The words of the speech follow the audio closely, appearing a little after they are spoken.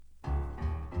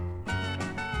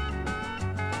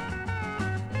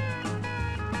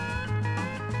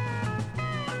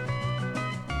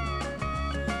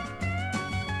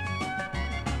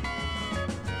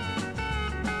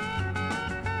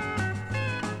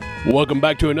Welcome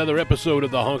back to another episode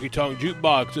of the Honkytonk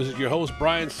Jukebox. This is your host,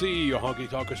 Brian C., your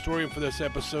honky-tonk historian for this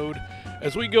episode,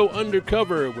 as we go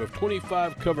undercover with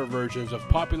 25 cover versions of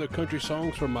popular country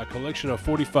songs from my collection of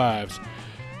 45s.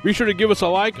 Be sure to give us a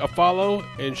like, a follow,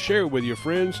 and share it with your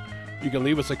friends. You can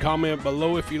leave us a comment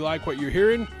below if you like what you're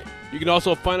hearing. You can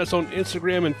also find us on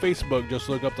Instagram and Facebook. Just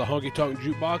look up the Honkytonk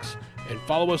Jukebox and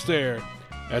follow us there.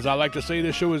 As I like to say,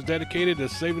 this show is dedicated to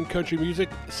saving country music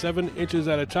 7 inches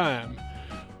at a time.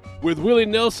 With Willie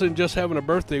Nelson just having a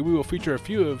birthday, we will feature a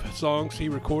few of songs he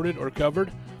recorded or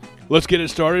covered. Let's get it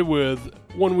started with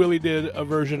one Willie did a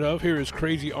version of. Here is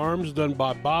Crazy Arms, done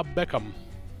by Bob Beckham.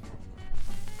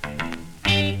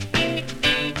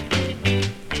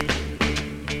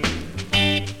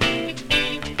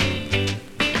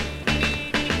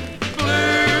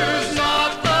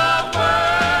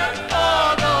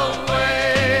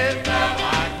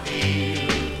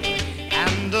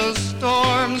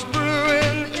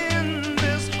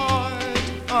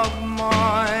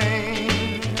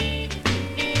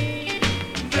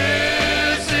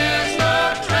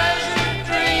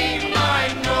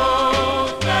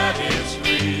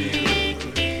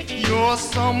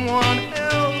 Someone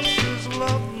else's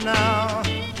love now,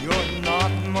 you're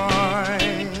not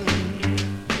mine.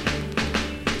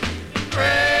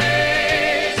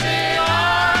 Crazy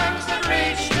arms that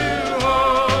reach to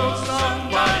hold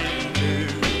somebody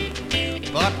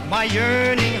new, but my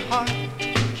yearning heart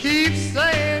keeps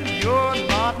saying you're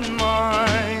not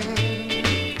mine.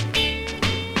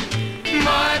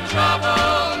 My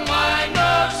troubled mind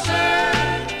knows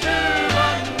soon to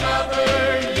another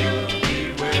you'll be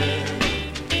with.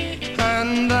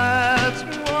 And that's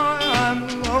why I'm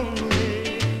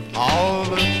lonely all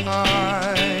the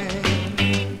time.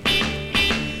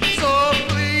 So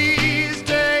please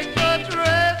take the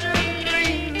treasured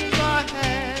dreams I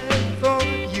had for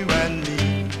you and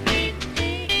me,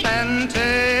 and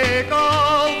take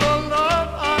all the love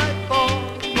I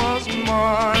thought was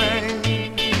mine.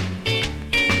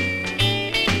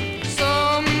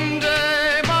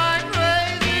 Someday my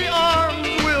crazy arms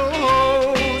will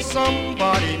hold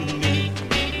somebody new,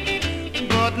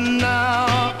 but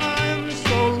now I'm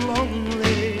so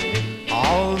lonely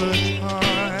all the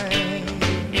time.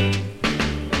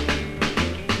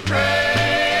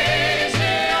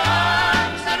 Crazy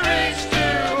arms that reach to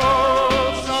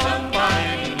hold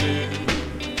somebody new,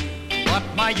 but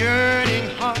my yearning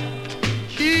heart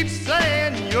keeps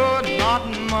saying you're not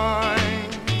mine.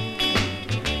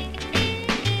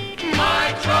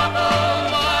 My troubled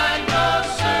mind knows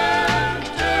soon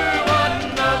to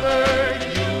another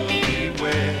you'll be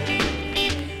with,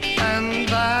 and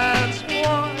that's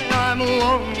why I'm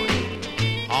lonely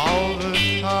all the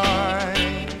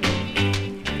time.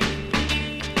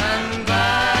 And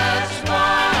that's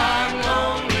why I'm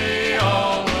lonely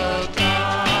all the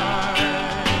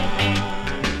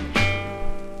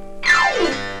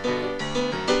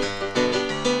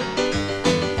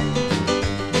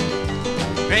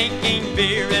Drinking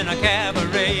beer in a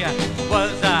cabaret,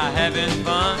 was I having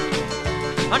fun?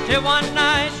 Until one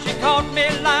night she caught me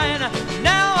lying,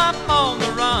 now I'm on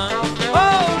the run.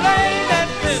 Oh, lay that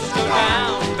pistol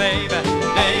down, baby,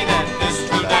 lay that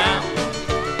pistol down.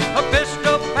 A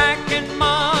pistol packing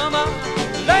mama,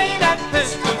 lay that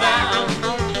pistol down.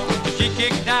 She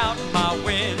kicked out my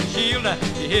windshield,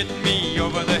 she hit me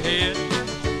over the head.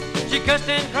 She cussed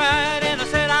and cried and I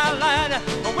said I lied,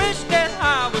 I wish that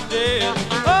I was dead.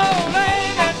 Oh,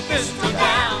 lay that pistol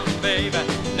down, baby,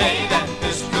 lay that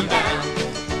pistol down.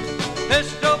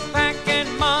 Pistol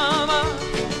packing mama,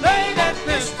 lay that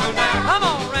pistol down. Come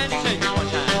on, Randy, shake it one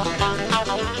time.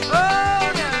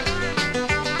 Oh, yeah.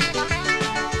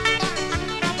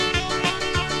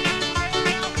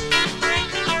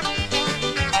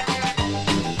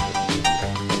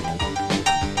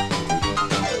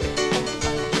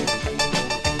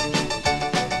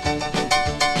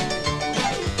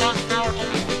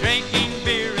 Drinking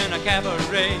beer in a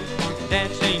cabaret,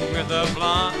 dancing with a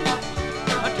blonde,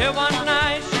 until one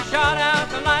night she shot out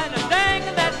the light and dang,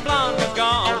 that blonde was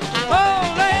gone.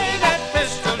 Oh, lay that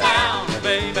pistol down,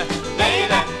 baby, lay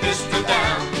that pistol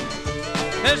down.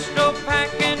 Pistol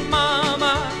packing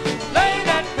mama, lay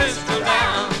that pistol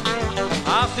down.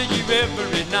 I'll see you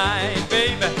every night,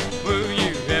 baby, woo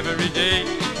you every day.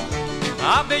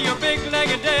 I'll be your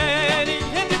big-legged daddy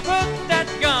if you put that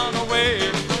gun away.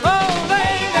 Oh,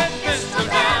 lay that pistol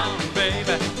down,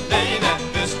 baby, lay that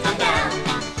pistol down.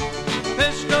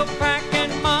 Pistol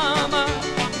packing mama,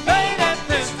 lay that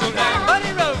pistol down.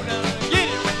 Buddy Road, get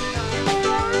it.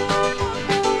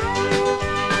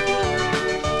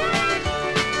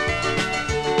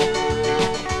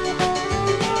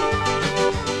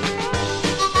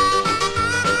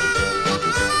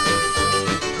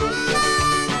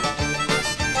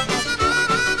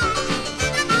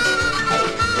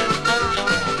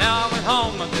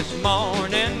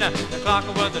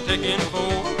 clock was a ticking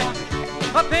fool.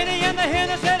 A penny in the hen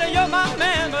that said, you're my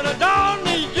man, but I don't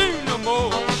need you no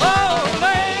more. Oh,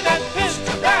 lay that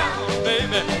pistol down,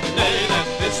 baby, lay that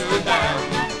pistol down.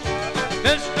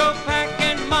 Pistol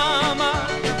packing mama,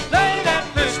 lay that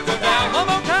pistol down. One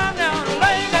more time now,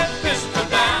 lay that pistol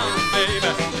down,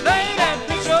 baby, lay that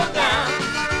pistol down.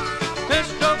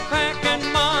 Pistol packing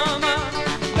mama,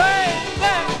 lay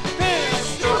that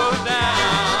pistol down.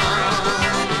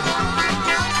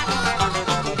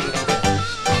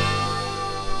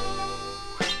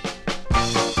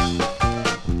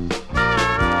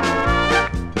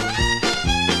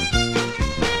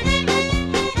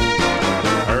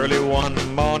 Early one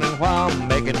morning while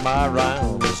making my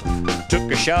rounds,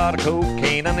 took a shot of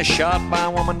cocaine and I shot my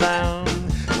woman down.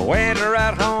 Went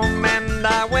right home and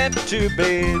I went to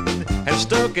bed and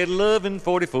stuck at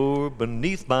 1144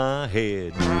 beneath my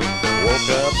head. Woke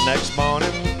up next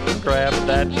morning, grabbed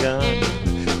that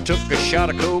gun, took a shot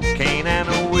of cocaine and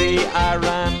away I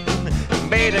ran.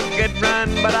 Made a good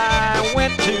run, but I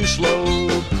went too slow.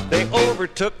 They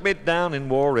overtook me down in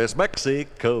Juarez,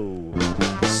 Mexico.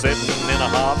 Sitting in a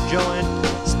hop joint,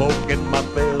 smoking my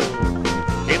fill.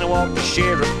 In walked the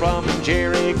sheriff from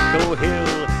Jericho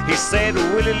Hill. He said,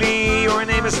 Willie Lee, your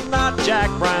name is not Jack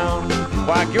Brown.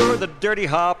 Why, you're the dirty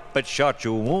hop that shot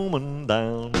your woman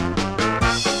down.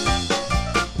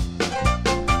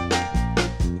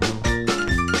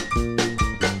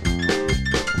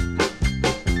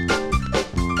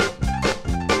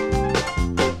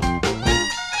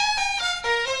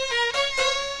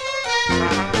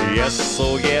 Yes,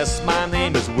 oh yes, my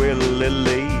name is Willie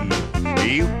Lee.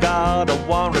 You got a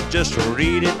warrant, just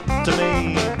read it to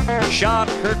me. Shot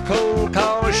her cold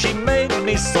cause she made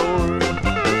me sore.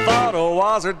 Thought I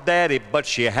was her daddy, but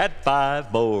she had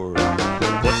 5 more.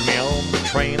 Put me on the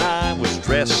train, I was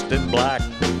dressed in black.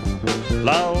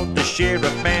 Lord, the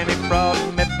sheriff and he brought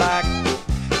me back.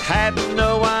 Had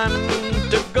no one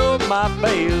to go my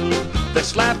bail. They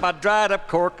slapped my dried up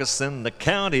carcass in the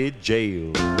county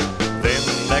jail. Then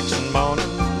next morning,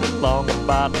 along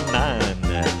about 9,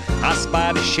 I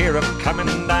spied a sheriff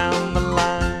coming down the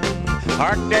line.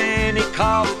 Harked and he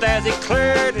coughed as he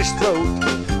cleared his throat.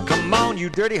 Come on, you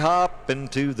dirty hop,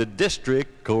 into the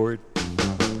district court.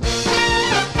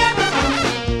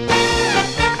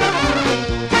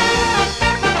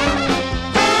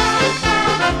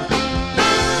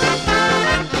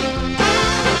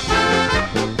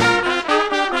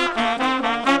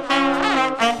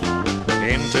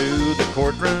 Into the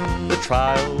courtroom the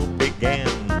trial began,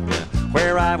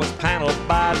 where I was paneled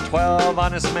by 12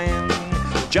 honest men.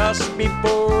 Just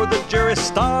before the jury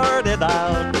started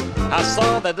out, I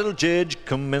saw that little judge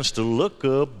commence to look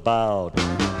about.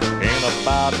 In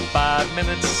about 5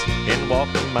 minutes, in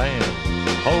walked a man,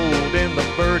 holding the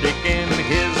verdict in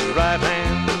his right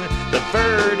hand. The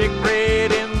verdict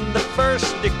read in the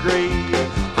first degree.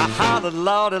 I hollered,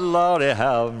 Lordy, Lordy,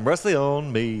 have mercy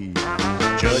on me.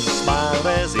 Judge smiled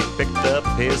as he picked up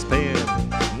his pen.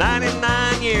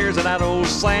 99 years in that old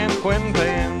San Quentin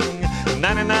pen.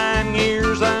 99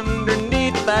 years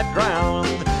underneath that ground.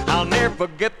 I'll never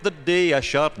forget the day I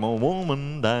shot my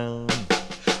woman down.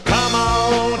 Come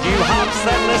on, you hops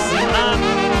and listen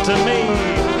unto me.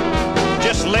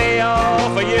 Just lay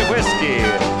off of your whiskey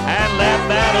and let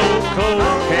that old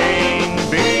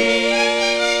cocaine be.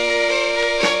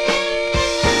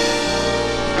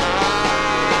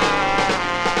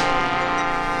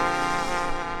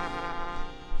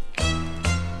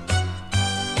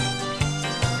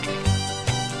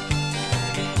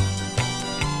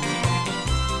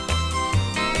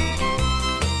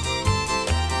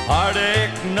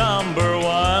 Heartache number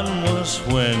 1 was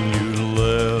when you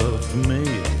left me.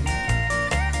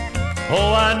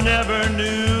 Oh, I never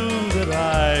knew that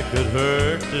I could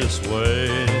hurt this way.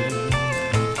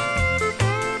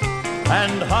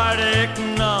 And heartache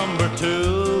number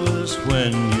 2 is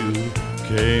when you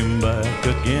came back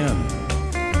again.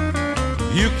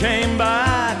 You came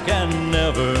back and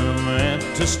never meant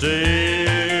to stay.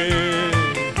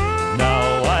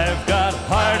 Now I've got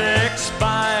heartaches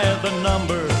by the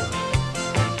number,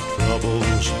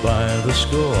 troubles by the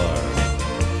score.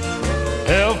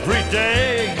 Every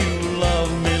day you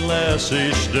love me less,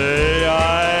 each day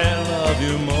I love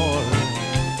you more.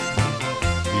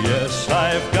 Yes,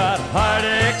 I've got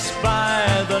heartaches by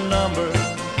the number,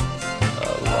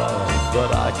 a love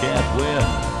that I can't win.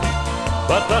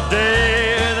 But the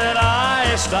day that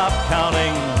I stop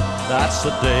counting, that's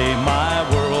the day my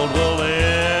world will end.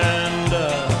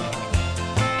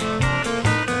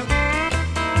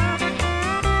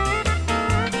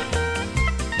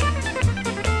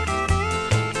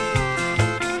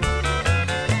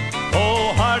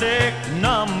 Oh, heartache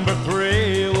number 3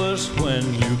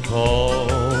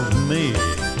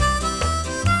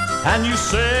 and you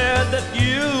said that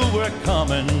you were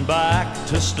coming back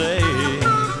to stay.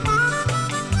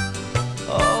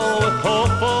 Oh, with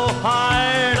hopeful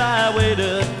heart I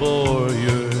waited for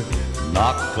your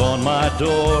knock on my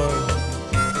door.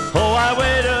 Oh, I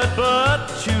waited, but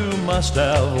you must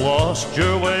have lost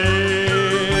your way.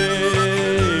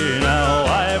 Now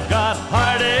I've got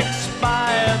heartaches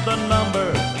by the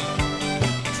number,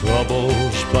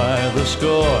 troubles by the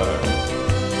score.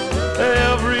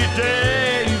 Every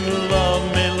day you love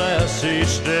me less,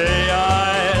 each day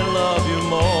I love you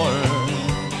more.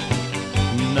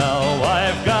 Now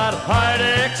I've got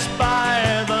heartaches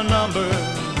by the number,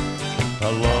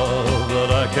 a love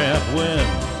that I can't win.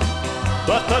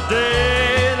 But the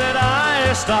day that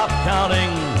I stop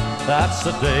counting, that's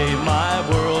the day my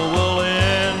world will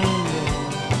end.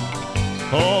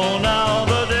 Oh, now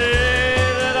the day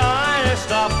that I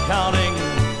stop counting,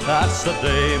 that's the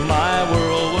day my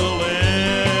world will end.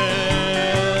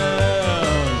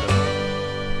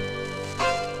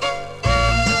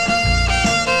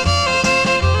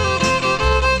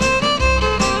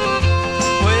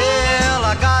 Well,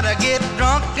 I gotta get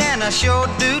drunk and I sure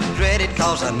do dread it,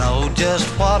 'cause I know just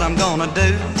what I'm gonna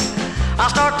do. I'll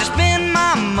start to spend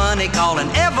my money calling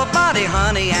everybody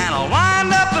honey, and I'll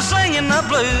wind up singing the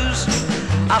blues.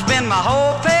 I'll spend my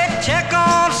whole paycheck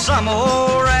on some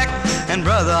old rack, and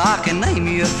brother, I can name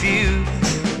you a few.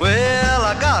 Well,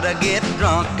 I gotta get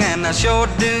drunk and I sure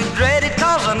do dread it,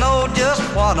 'cause I know just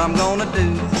what I'm gonna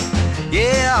do.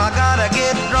 Yeah, I gotta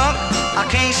get drunk, I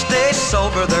can't stay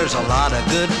sober. There's a lot of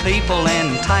good people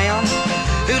in town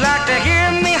who like to hear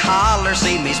me holler,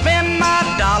 see me spend my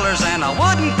dollars, and I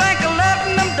wouldn't think of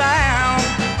letting them down.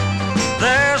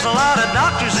 There's a lot of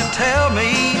doctors who tell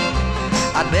me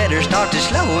I'd better start to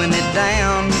slowing it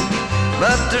down.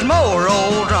 But there's more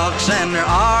old drunks than there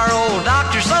are old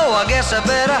doctors, so I guess I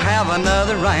better have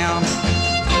another round.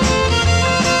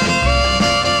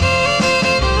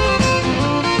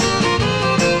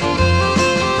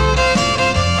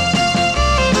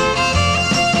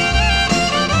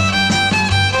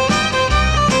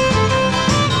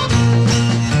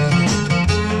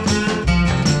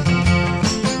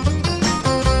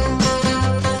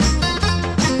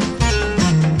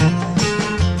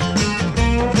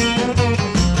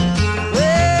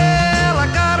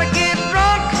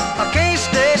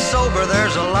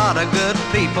 Good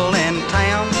people in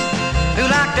town who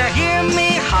like to hear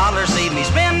me holler, see me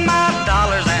spend my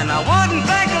dollars, and I wouldn't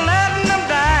think of letting them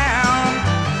down.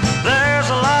 There's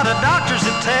a lot of doctors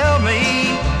that tell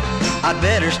me I'd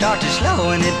better start to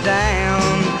slowing it down.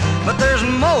 But there's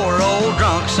more old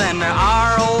drunks than there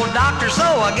are old doctors, so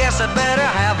I guess I'd better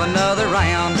have another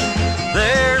round.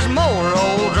 There's more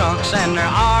old drunks than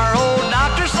there are old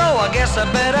doctors, so I guess I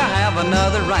better have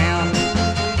another round.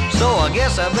 So I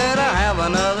guess I better have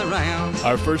another round.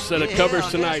 Our first set of covers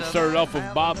tonight started off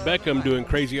with Bob Beckham doing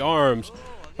Crazy Arms,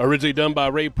 originally done by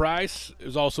Ray Price. It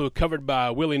was also covered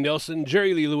by Willie Nelson,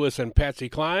 Jerry Lee Lewis, and Patsy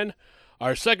Cline.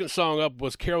 Our second song up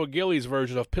was Carol Gillies'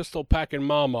 version of Pistol Packin'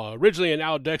 Mama, originally an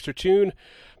Al Dexter tune,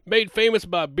 made famous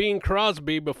by Bing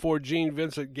Crosby before Gene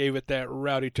Vincent gave it that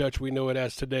rowdy touch we know it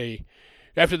as today.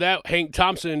 After that, Hank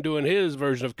Thompson doing his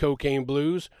version of Cocaine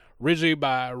Blues, originally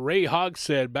by Ray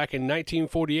Hogshead back in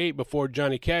 1948 before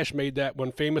Johnny Cash made that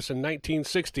one famous in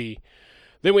 1960.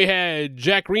 Then we had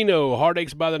Jack Reno,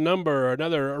 Heartaches by the Number,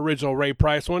 another original Ray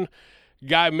Price one.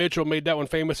 Guy Mitchell made that one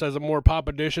famous as a more pop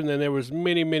edition, and there was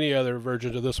many, many other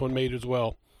versions of this one made as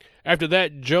well. After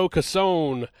that, Joe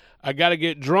Cassone, I Gotta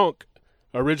Get Drunk,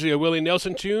 originally a Willie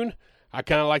Nelson tune. I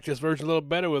kind of like this version a little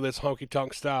better with its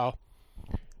honky-tonk style.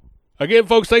 Again,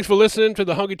 folks, thanks for listening to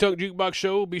the Honky-Tonk Jukebox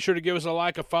Show. Be sure to give us a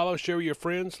like, a follow, share with your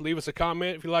friends. Leave us a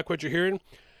comment if you like what you're hearing.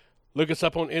 Look us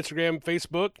up on Instagram,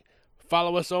 Facebook.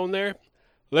 Follow us on there.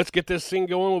 Let's get this thing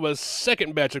going with a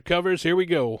second batch of covers. Here we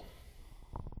go.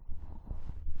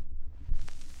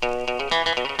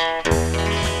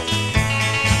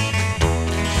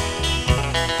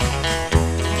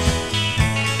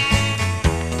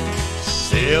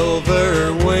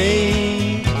 Silver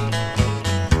wing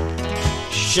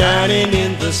shining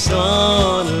in the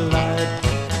sunlight,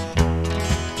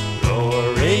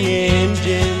 roaring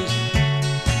engines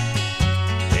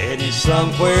heading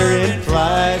somewhere in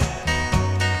flight.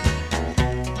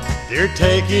 They're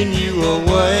taking you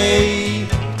away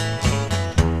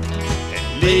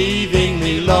and leaving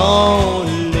me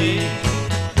lonely.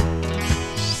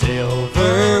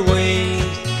 Silver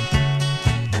wings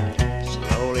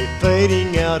slowly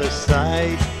fading out of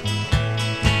sight.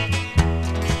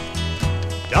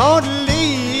 Don't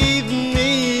leave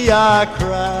me, I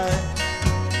cry.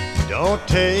 Don't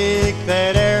take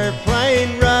that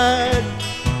airplane ride.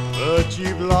 But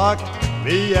you blocked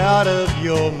me out of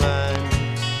your mind,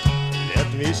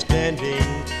 left me standing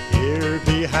here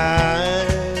behind.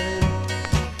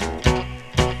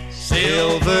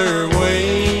 Silver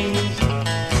wings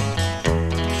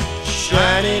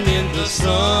shining in the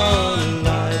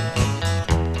sunlight,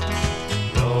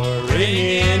 roaring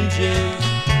engines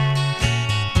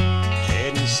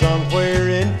heading somewhere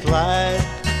in flight.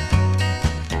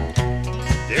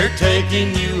 They're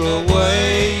taking you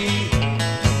away,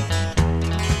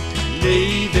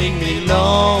 leaving me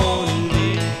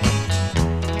lonely.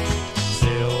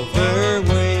 Silver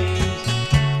wings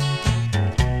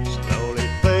slowly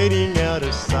fading out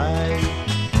of sight.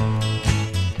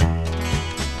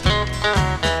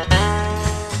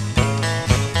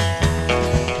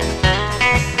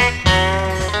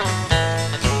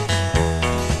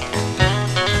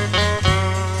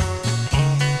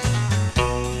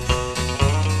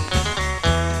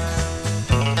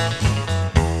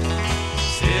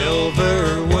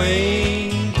 Silver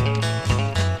wings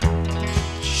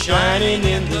shining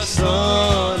in the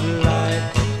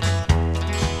sunlight,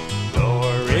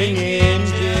 roaring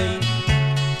engine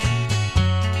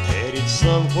headed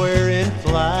somewhere in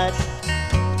flight.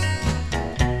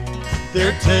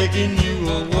 They're taking you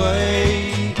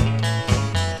away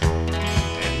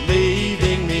and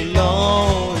leaving me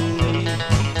lonely.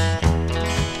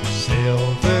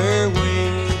 Silver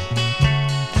wings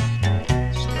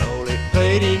slowly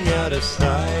fading out of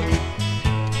sight,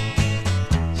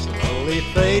 slowly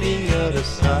fading out of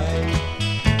sight,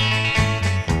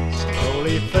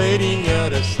 slowly fading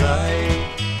out of sight.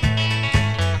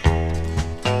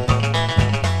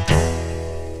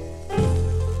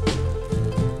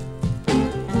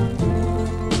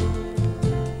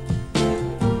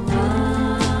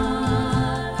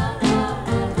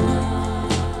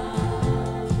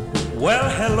 Well,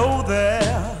 hello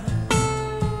there.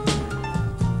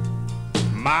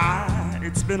 My,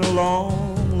 it's been a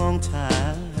long, long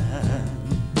time.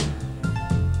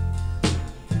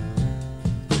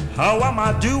 How am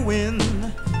I doing?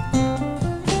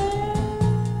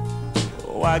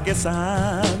 Oh, I guess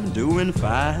I'm doing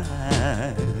fine.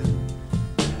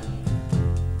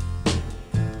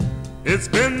 It's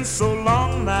been so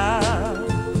long now,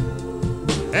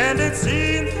 and it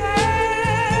seems that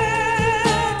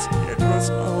it was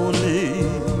only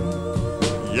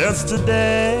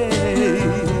yesterday.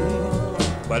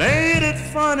 But ain't it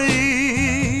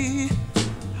funny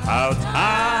how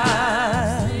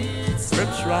time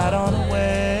slips right on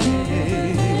away?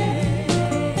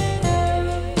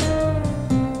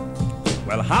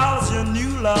 Well, how's your new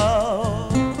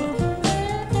love?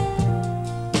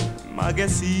 I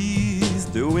guess he's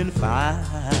doing fine.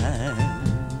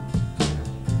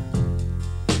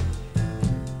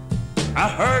 I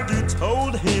heard you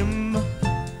told him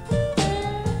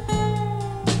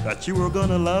that you were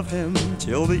gonna love him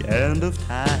till the end of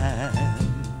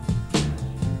time.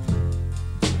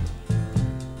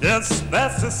 Yes,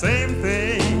 that's the same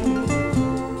thing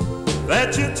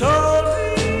that you told me.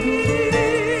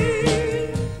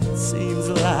 Seems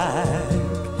like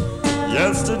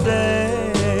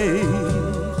yesterday,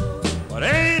 but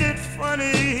ain't it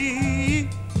funny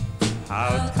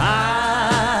how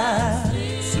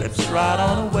time slips right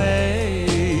on away?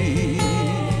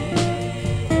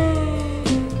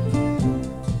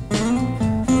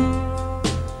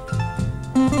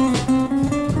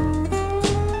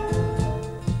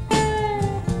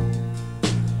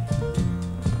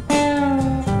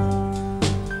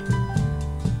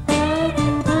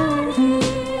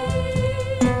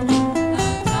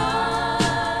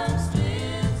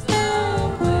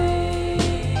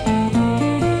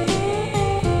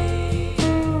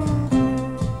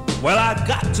 Well, I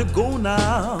got to go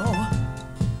now.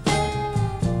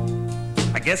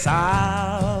 I guess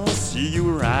I'll see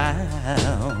you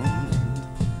around.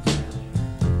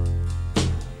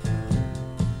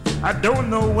 I don't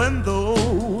know when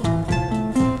though.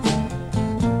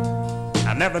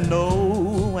 I never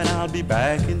know when I'll be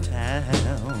back in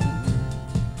town.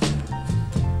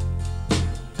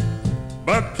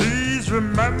 But please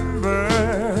remember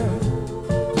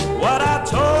what I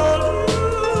told you.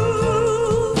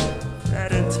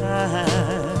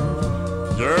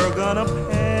 You're gonna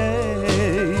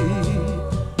pay,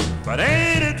 but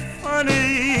ain't it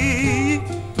funny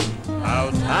how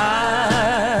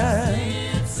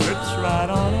time slips right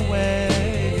on away?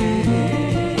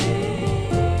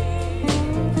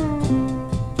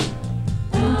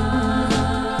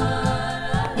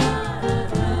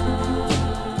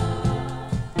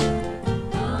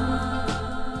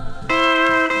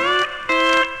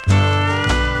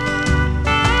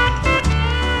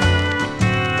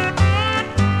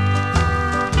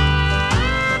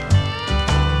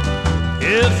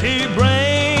 If he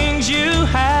brings you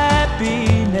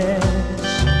happiness,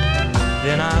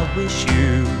 then I wish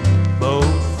you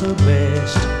both the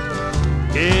best.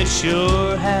 It's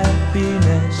your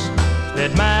happiness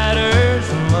that matters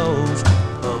most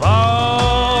of all.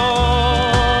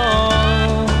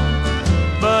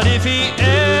 But if he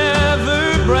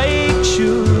ever breaks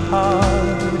your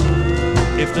heart,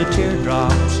 if the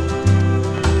teardrops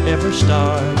ever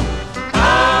start,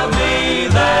 I'll be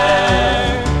there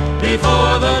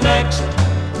before the next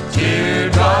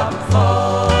teardrop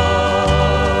falls.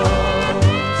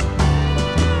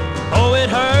 Oh, it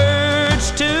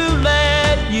hurts to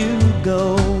let you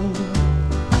go,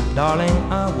 darling,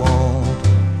 I want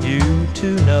you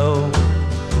to know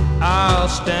I'll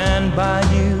stand by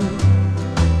you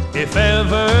if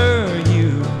ever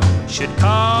you should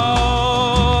call.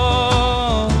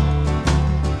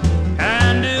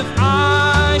 And if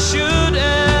I should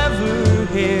ever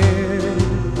hear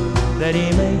that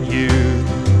he made you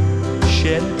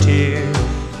shed a tear,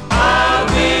 I'll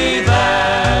be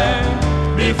there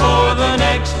before the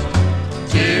next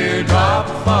teardrop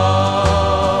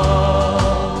falls.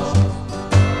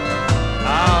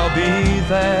 I'll be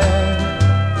there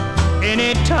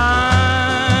anytime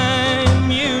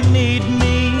you need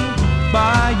me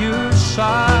by your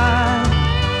side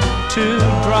to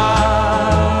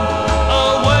dry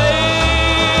away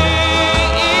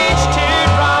each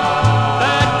teardrop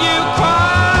that you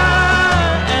cry.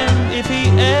 And if he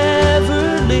ever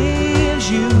leaves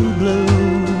you blue,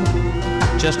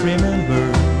 just remember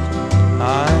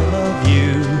I love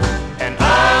you, and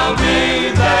I'll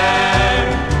be there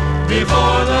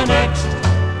before the next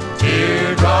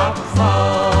teardrop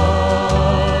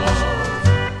falls.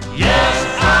 Yes,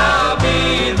 I'll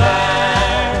be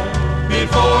there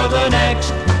before the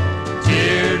next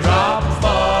teardrop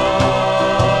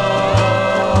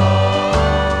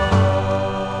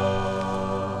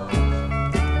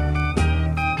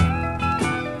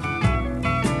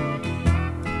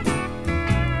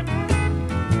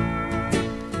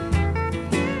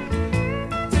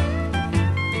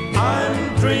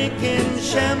I'm drinking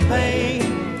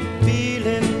champagne,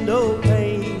 feeling no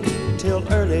pain till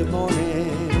early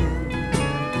morning.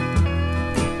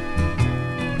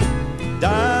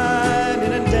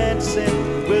 Dining and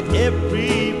dancing with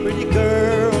every pretty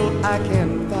girl I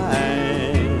can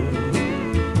find.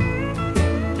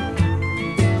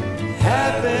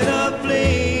 Having a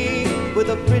fling with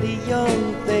a pretty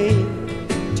young thing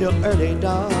till early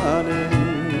dawning.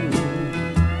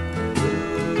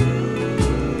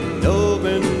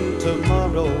 Knowing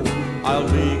tomorrow I'll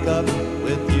wake up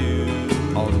with you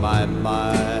on my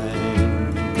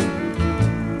mind.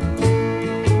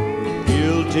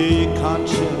 Guilty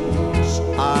conscience,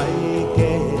 I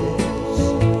guess,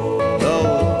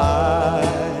 though I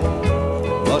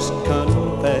must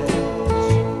confess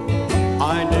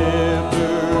I never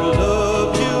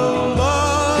loved you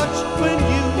much when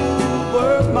you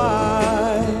were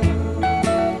mine.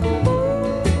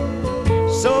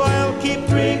 So I'll keep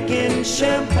drinking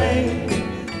champagne,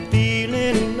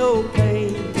 feeling no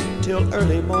pain till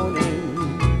early morning.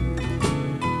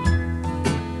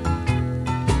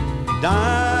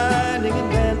 Dining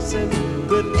and dancing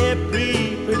with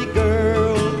every pretty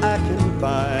girl I can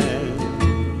find.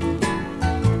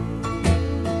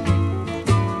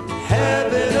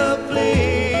 Having a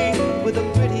fling with a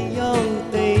pretty young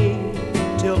thing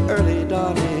till early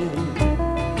dawning.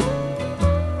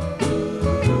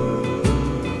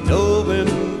 Knowing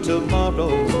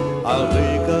tomorrow I'll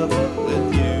wake up with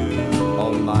you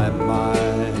on my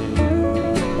mind.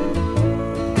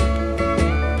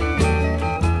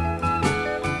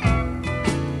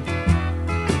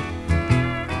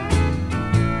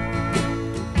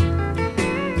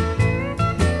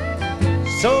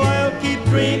 So I'll keep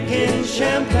drinking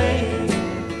champagne,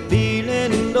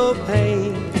 feeling no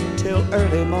pain till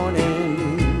early morning.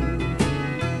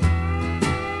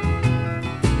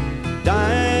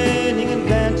 Dining and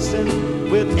dancing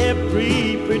with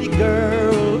every pretty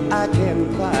girl I can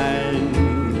find.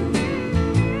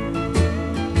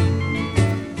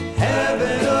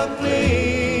 Having a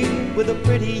fling with a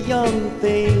pretty young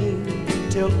thing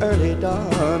till early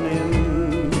dawning.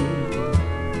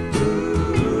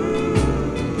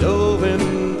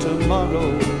 Knowing tomorrow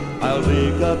I'll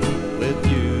wake up with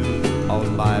you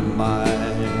on my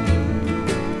mind.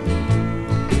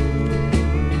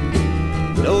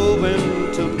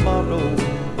 Knowing tomorrow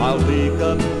I'll wake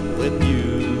up with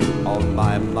you on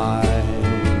my mind.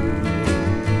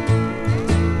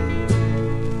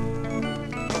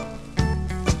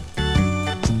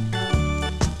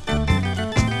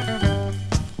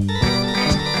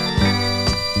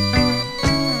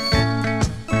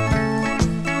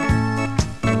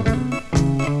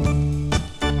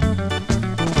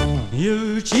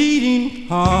 cheating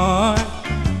heart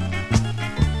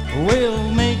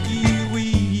will make you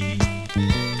weep.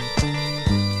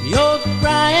 You'll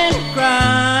cry and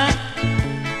cry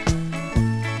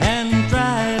and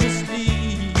try to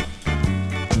sleep,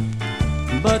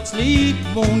 but sleep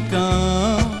won't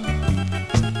come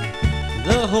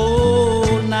the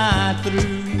whole night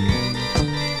through.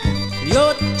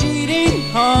 Your cheating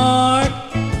heart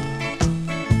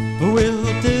will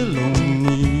tell on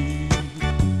you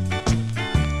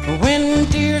when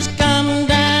tears come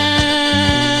down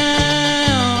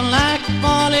like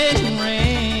falling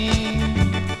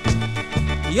rain.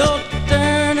 You'll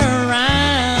turn around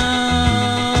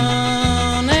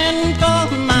and call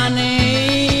my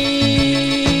name.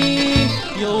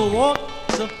 You'll walk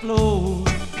the floor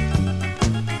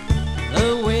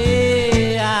the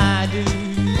way I do.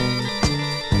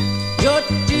 Your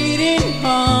cheating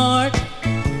heart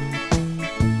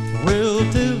will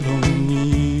tell on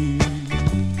you.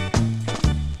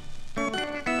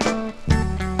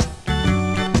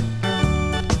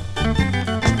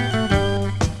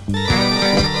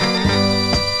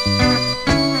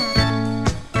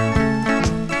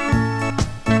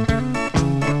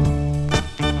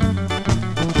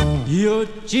 Your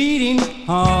cheating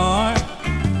heart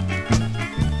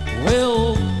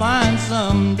will find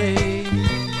someday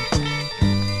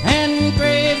and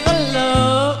crave the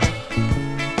love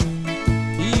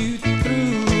you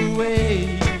threw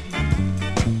away.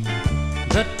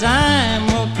 The time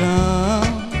will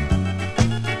come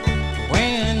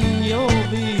when you'll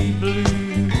be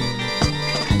blue.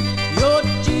 Your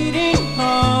cheating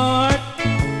heart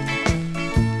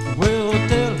will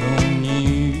tell on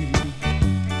you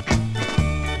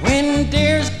when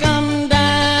tears come down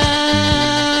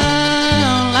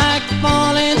like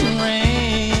falling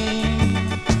rain.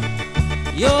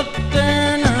 You'll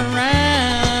turn around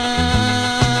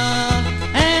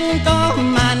and call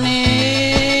my name.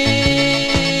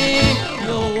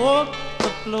 You'll walk the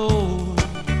floor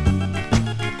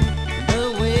the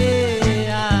way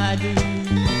I do.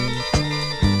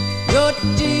 Your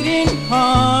cheating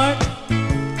heart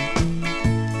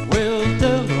will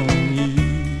tell on you.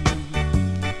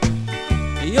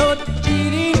 Your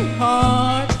cheating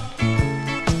heart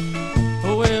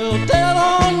will tell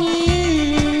on you.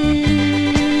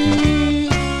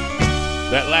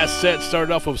 That last set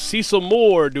started off with Cecil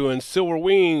Moore doing Silver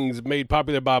Wings, made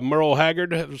popular by Merle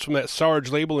Haggard. It was from that Sarge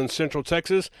label in Central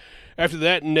Texas. After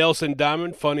that, Nelson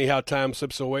Diamond, Funny How Time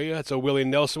Slips Away. That's a Willie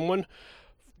Nelson one.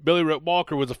 Billy Ray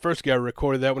Walker was the first guy who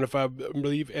recorded that one, if I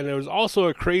believe. And there was also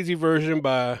a crazy version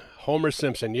by Homer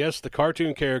Simpson. Yes, the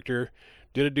cartoon character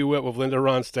did a duet with Linda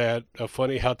Ronstadt of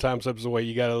Funny How Time Slips Away.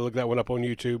 You got to look that one up on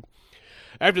YouTube.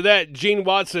 After that, Gene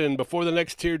Watson, Before the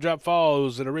Next Teardrop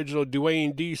Falls, an original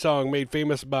Duane D song made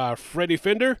famous by Freddie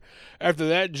Fender. After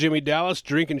that, Jimmy Dallas,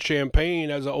 Drinking Champagne,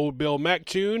 as an old Bill Mack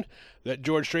tune that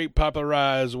George Strait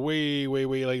popularized way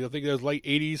late. I think it was late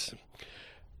 80s.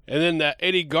 And then that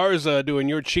Eddie Garza doing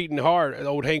Your Cheating Heart, an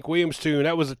old Hank Williams tune.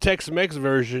 That was a Tex-Mex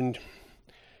version.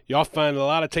 Y'all find a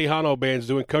lot of Tejano bands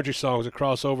doing country songs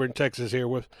across over in Texas here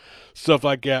with stuff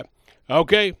like that.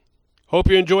 Okay. Hope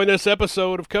you're enjoying this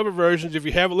episode of Cover Versions. If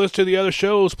you haven't listened to the other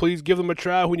shows, please give them a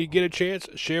try when you get a chance.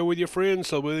 Share with your friends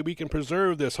so that we can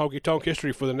preserve this honky-tonk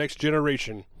history for the next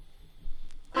generation.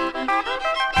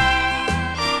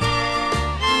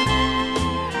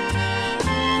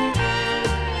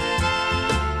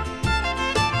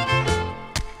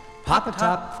 Papa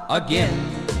Top again.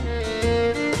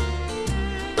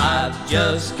 I've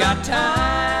just got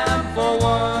time for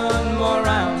one more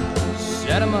round.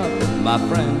 Set 'em up, my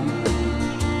friend.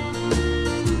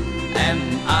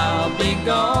 And I'll be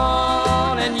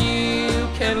gone, and you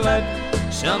can let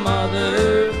some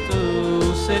other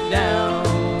fool sit down.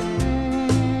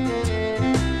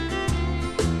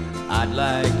 I'd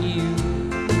like you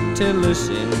to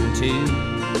listen to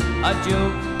a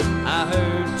joke I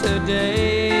heard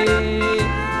today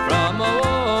from a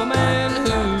woman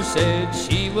who said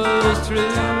she was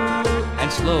through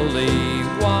and slowly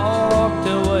walked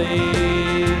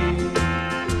away.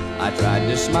 I tried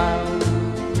to smile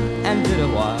and did a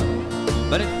while,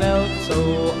 but it felt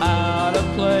so out of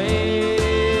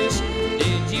place.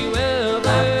 Did you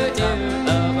ever hear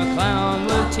of a clown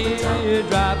with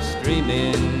teardrops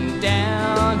streaming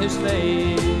down his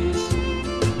face?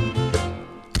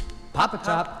 Papa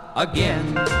Top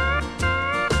again.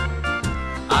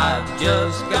 I've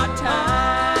just got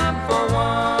time for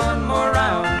one more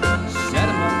round. Set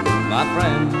 'em up, my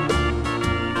friend.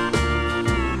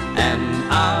 And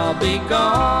I'll be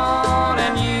gone,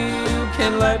 and you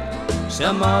can let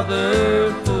some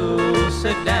other fool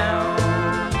sit down.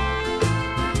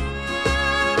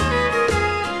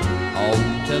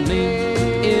 On to me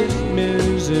is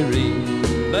misery.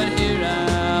 But here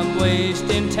I'm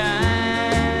wasting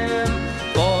time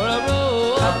for a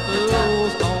row of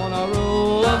fools on a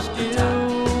row of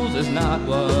stools is not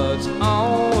what's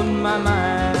on my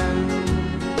mind.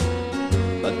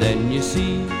 But then you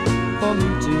see, for me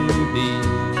to be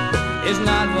is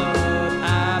not what I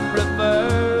prefer.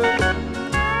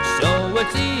 So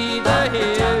it's either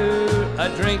here, a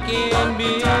drinking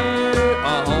beer,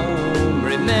 or home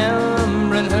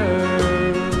remembering her.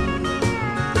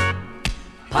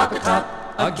 Pocket top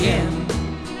again.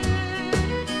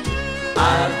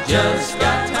 I've just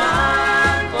got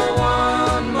time for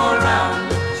one more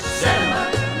round. Set 'em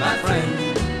up, my friend,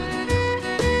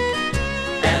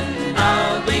 and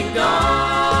I'll be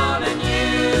gone, and you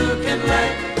can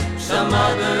let some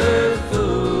other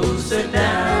fool sit down.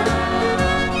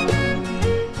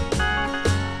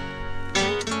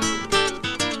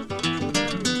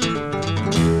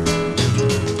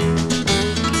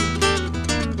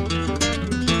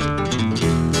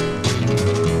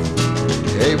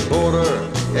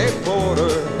 Hey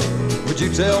porter, would you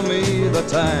tell me the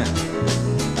time?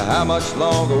 How much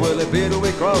longer will it be till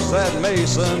we cross that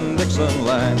Mason-Dixon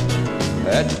line?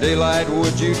 At daylight,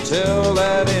 would you tell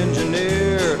that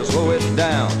engineer to slow it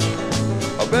down?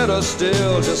 Or better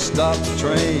still, just stop the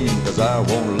train, 'cause I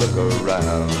won't look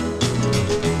around.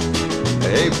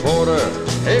 Hey porter,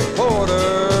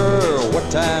 what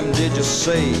time did you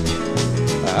say?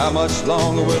 How much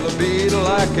longer will it be till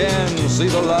I can see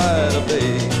the light of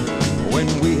day? When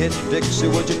we hit Dixie,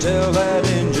 would you tell that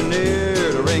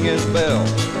engineer to ring his bell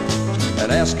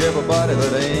and ask everybody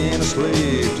that ain't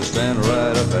asleep to stand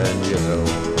right up and yell?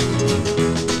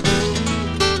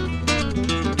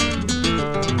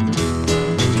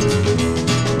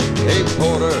 Hey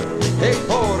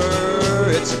porter,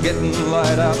 it's getting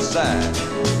light outside,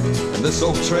 and this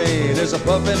old train is a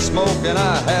puffin' smoke, and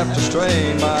I have to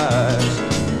strain my eyes.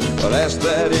 But ask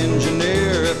that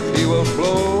engineer if he will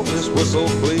blow his whistle,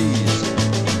 please,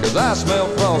 'cause I smell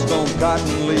frost on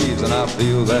cotton leaves, and I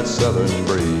feel that southern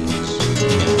breeze.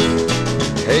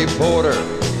 Hey porter,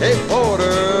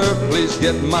 please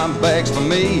get my bags for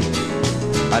me.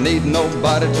 I need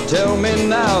nobody to tell me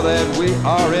now that we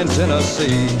are in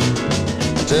Tennessee.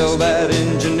 Tell that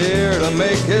engineer to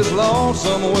make his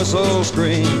lonesome whistle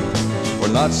scream.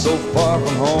 We're not so far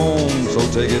from home, so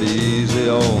take it easy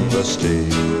on the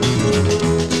steam.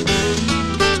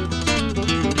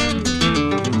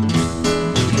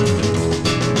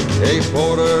 Hey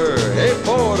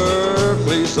porter,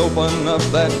 please open up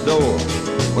that door.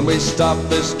 When we stop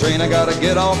this train, I gotta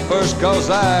get off first, 'cause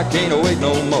I can't wait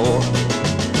no more.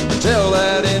 Tell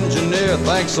that engineer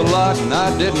thanks a lot, and I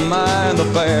didn't mind the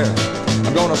fare.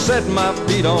 I'm gonna set my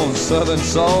feet on southern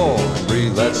soil and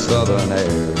breathe that southern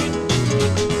air.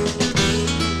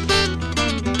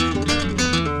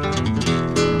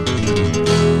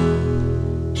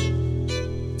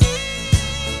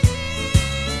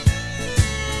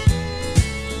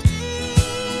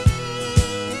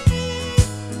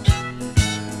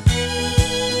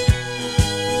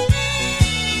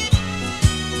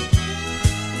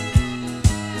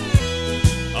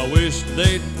 I wish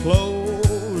they'd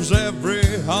close every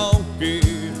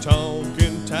honky-tonk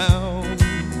in town,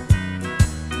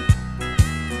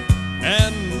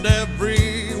 and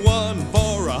everyone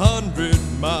for 100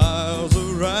 miles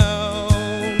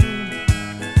around.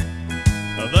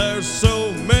 There's so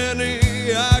many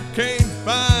I can't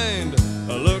find,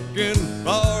 looking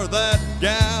for that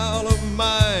gal of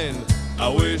mine. I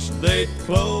wish they'd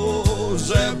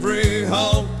close every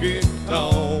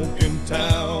honky-tonk in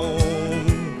town.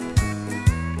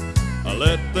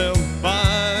 Let them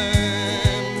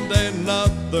find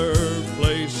another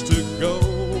place to go,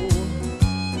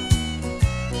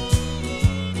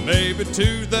 maybe to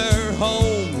their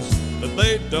homes that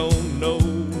they don't know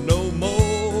no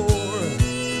more.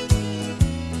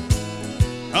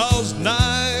 'Cause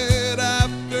night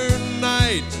after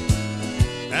night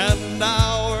and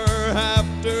hour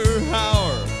after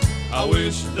hour, I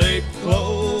wish they'd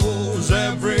close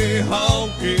every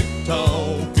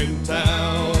honky-tonk in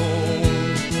town.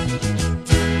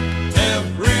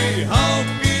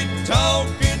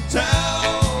 Honky-tonk in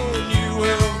town, you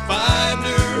will find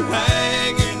her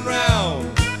hanging round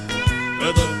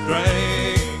with a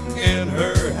drink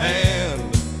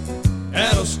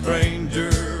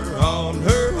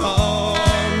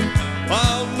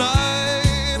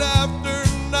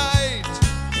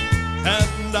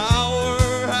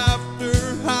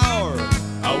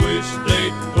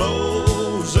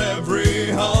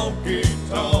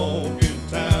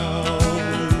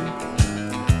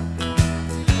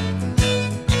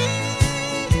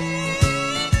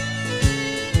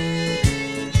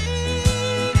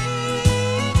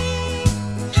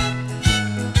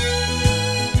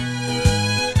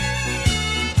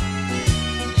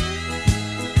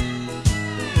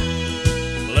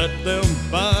let them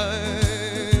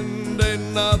find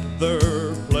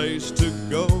another place to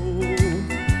go.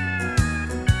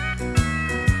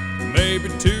 Maybe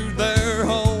to their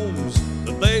homes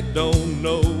that they don't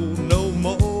know no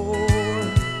more.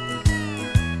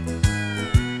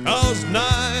 'Cause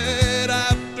night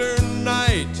after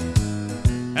night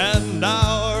and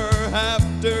hour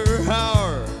after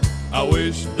hour, I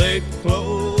wish they'd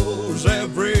close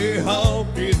every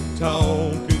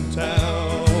honky-tonk in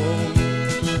town.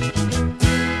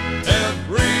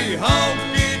 Every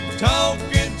honky-tonk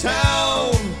in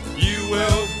town, you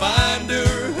will find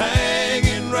her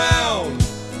hanging round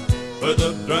with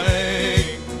a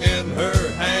drink in her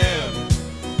hand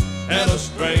and a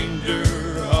stranger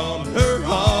on her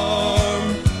arm.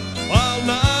 While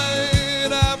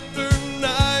night after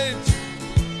night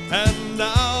and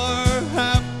hour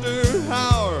after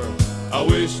hour, I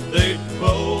wish they'd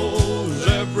close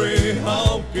every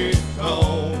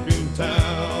honky-tonk in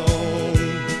town.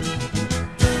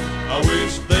 I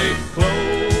wish they'd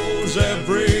close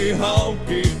every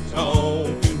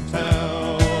honky-tonk in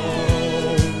town.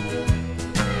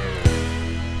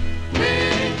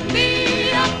 Pick me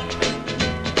up,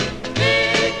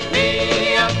 pick me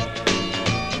up,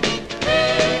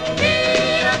 pick me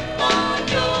up on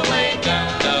your way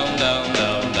down. Down, down,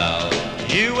 down, down.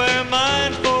 You were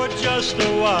mine for just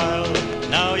a while.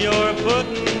 Now you're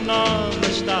putting on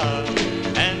the style,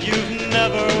 and you've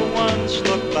never once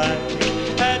looked back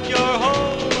at your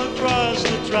home across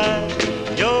the track.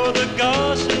 You're the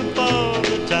gossip of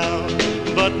the town,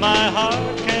 but my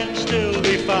heart can still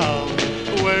be found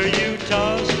where you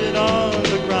tossed it on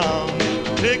the ground.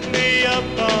 Pick me up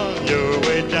on your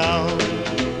way down.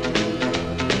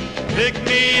 Pick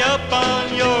me up on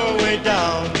your way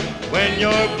down when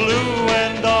you're blue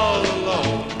and all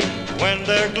alone. When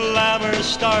their glamour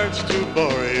starts to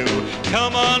bore you,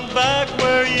 come on back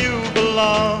where you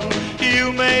belong.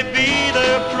 You may be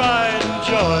their pride and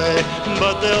joy,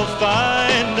 but they'll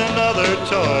find another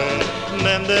toy, and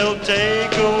then they'll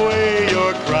take away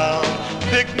your crown.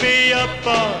 Pick me up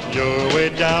on your way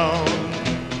down.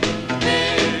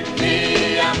 Pick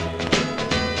me up,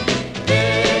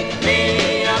 pick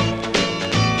me up,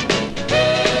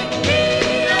 pick me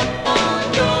up on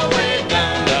your way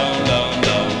down. Down, down,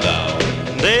 down, down.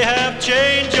 They have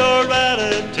changed your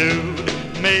attitude,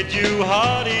 made you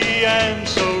haughty and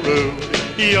so rude.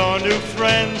 Your new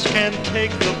friends can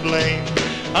take the blame.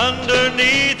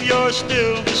 Underneath you're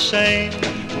still the same.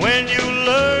 When you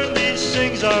learn these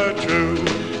things are true,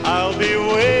 I'll be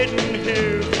waiting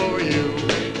here for you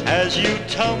as you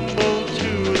tumble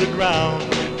to the ground.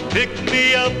 Pick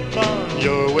me up on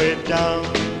your way down.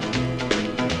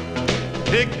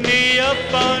 Pick me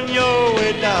up on your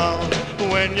way down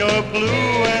when you're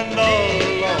blue and all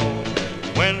alone.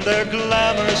 When their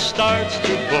glamour starts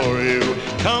to bore you,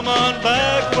 come on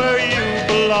back where you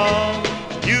belong.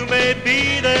 You may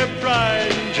be their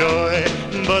pride and joy,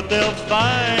 but they'll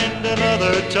find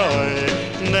another toy,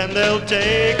 and then they'll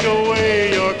take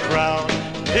away your crown.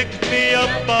 Pick me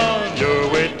up on your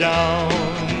way down.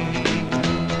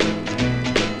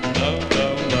 No, no,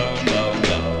 no, no,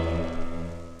 no.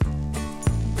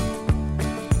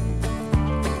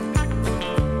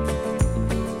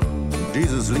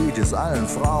 Dieses Lied ist allen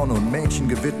Frauen und Mädchen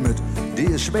gewidmet,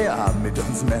 die es schwer haben mit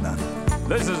uns Männern.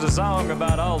 This is a song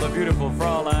about all the beautiful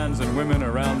Fräuleins and women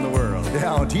around the world.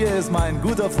 Ja, und hier ist mein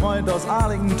guter Freund aus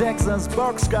Arlington, Texas,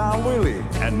 Boxcar Willie.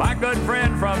 And my good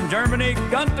friend from Germany,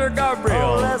 Gunter Gabriel.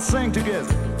 Oh, let's sing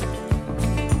together.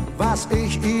 Was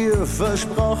ich ihr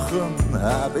versprochen,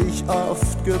 hab ich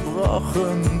oft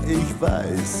gebrochen, ich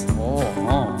weiß.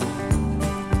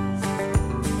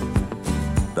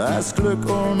 Das Glück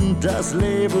und das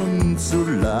Leben, zu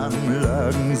lang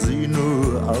lagen sie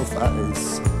nur auf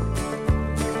Eis.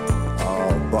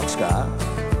 Oh, Boxcar.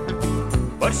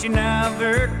 But she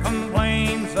never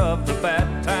complains of the bad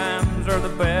times or the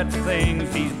bad things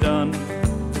she's done.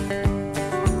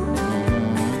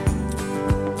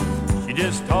 She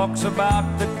just talks about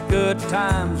the good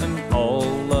times and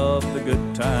all of the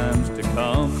good times to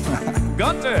come.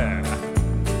 Gunter!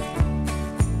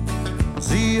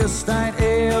 Sie ist ein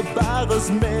ehrbares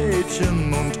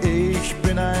Mädchen und ich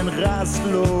bin ein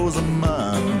rastloser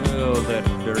Mann. Oh, that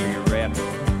dirty rat.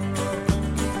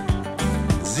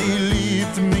 Sie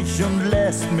liebt mich und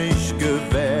lässt mich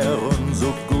gewähren,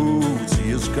 so gut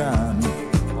sie es kann.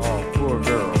 Oh, poor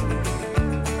girl.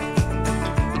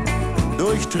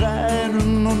 Durch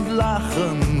Tränen und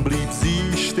Lachen blieb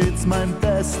sie stets mein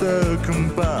bester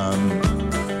Kumpan.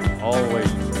 Always.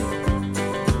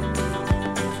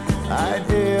 Ein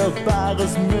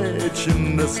ehrbares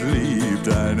Mädchen, das liebt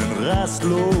einen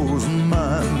rastlosen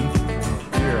Mann.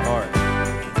 Dear heart.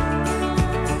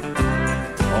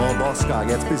 Boxcar,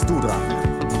 jetzt bist du dran.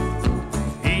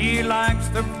 He likes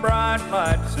the bright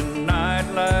lights and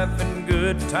nightlife and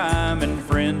good time and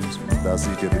friends. Das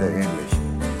sieht dir wieder ähnlich.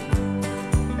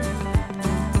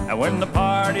 And when the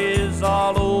party's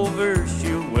all over,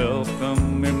 she'll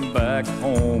welcome him back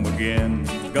home again.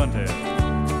 Gunther.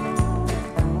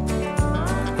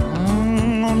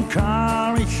 Und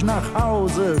kam ich nach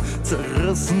Hause,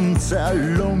 zerrissen,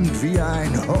 zerlumpt wie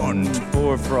ein Hund.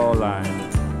 Poor Fräulein.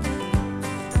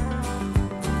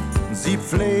 Sie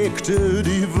pflegte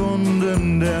die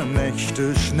Wunden der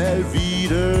Nächte schnell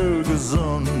wieder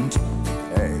gesund.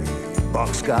 Hey,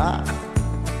 Boxcar?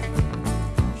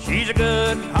 She's a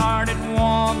good-hearted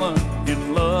woman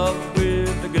in love with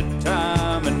a good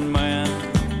time and man.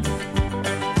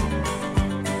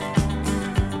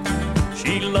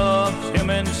 She loves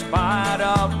him in spite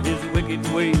of his wicked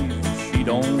ways she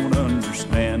don't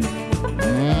understand.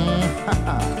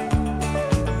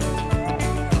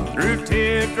 Through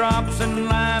teardrops and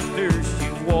laughter, she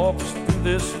walks through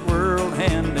this world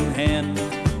hand in hand.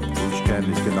 Ich kenn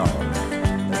dich genau.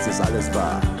 Es ist alles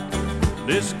wahr.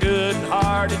 This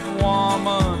good-hearted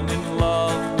woman in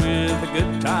love with a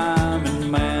good time and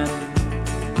man.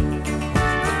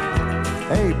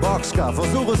 Hey, Boxcar,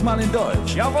 versuch es mal in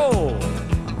Deutsch. Jawohl!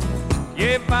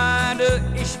 Je weiter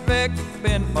ich weg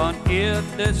bin von ihr,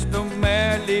 desto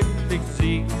mehr liebt ich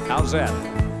sie. How's that?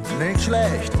 Nicht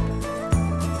schlecht.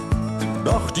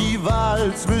 Doch die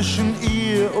Wahl zwischen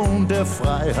ihr und der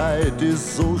Freiheit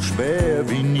ist so schwer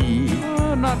wie nie.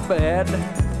 Oh, not bad.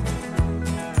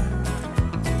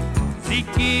 Sie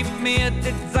gibt mir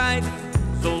die Zeit,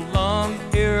 solange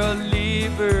ihre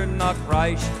Liebe noch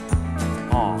reicht.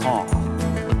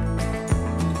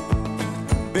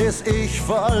 Bis ich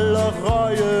voller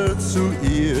Reue zu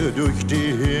ihr durch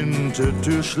die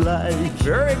Hintertür schleich.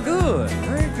 Very good,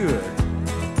 very good.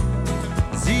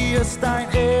 Sie ist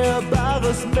ein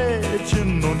ehrbares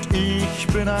Mädchen und ich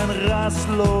bin ein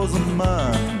rastloser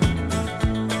Mann.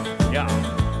 Ja.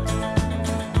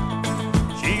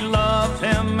 She loves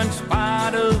him in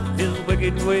spite of his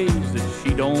wicked ways that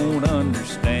she don't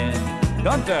understand.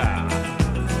 Gunther!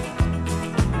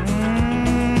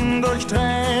 Durch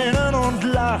Tränen und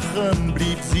Lachen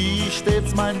blieb sie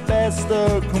stets mein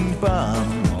bester Kumpan.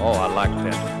 Oh, I like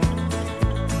that.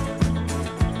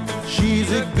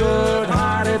 She's a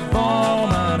good-hearted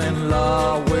woman in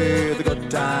love with a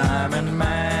good time and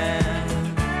man.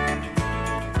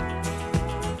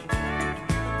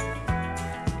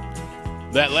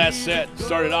 That last set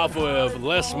started off with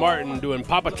Les Martin doing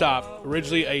Papa Top,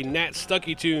 originally a Nat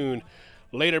Stuckey tune,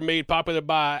 later made popular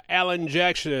by Alan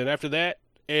Jackson. After that,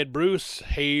 Ed Bruce,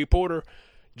 Hey Porter,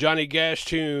 Johnny Cash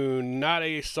tune, not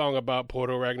a song about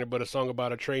Porter Wagner, but a song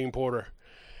about a train porter.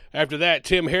 After that,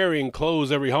 Tim Herring,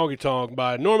 Close Every Honky Tonk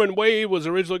by Norman Wade was the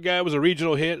original guy, was a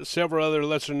regional hit. Several other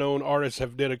lesser-known artists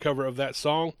have did a cover of that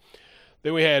song.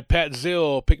 Then we had Pat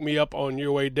Zill, Pick Me Up on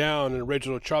Your Way Down, an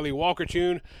original Charlie Walker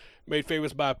tune, made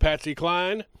famous by Patsy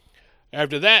Cline.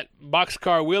 After that,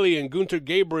 Boxcar Willie and Gunter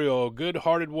Gabriel, Good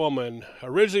Hearted Woman.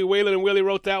 Originally, Waylon and Willie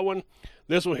wrote that one.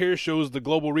 This one here shows the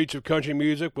global reach of country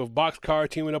music, with Boxcar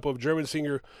teaming up with German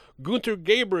singer Gunter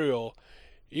Gabriel.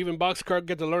 Even Boxcar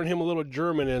got to learn him a little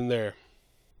German in there.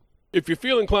 If you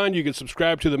feel inclined, you can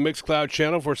subscribe to the Mixcloud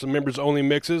channel for some members-only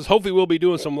mixes. Hopefully we'll be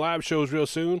doing some live shows real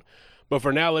soon. But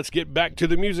for now, let's get back to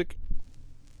the music.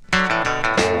 I'm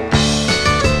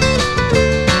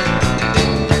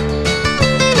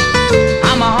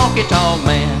a honky-tonk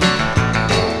man,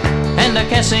 and I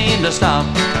can't seem to stop.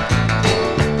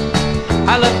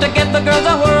 I love to get the girls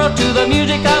I whirl to the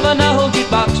music of an old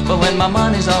jukebox. But when my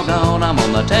money's all gone, I'm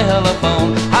on the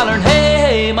telephone hollering, hey,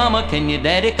 hey, mama, can your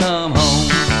daddy come home?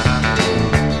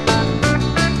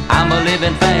 I'm a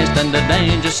living fast and a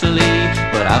dangerously,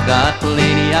 but I've got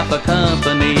plenty of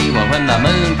company. Well, when the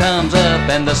moon comes up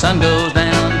and the sun goes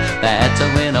down, that's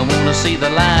when I wanna see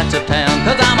the lights of town.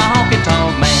 Cause I'm a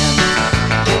honky-tonk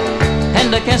man,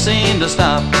 and I can't seem to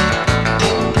stop.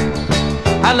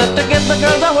 I love to get the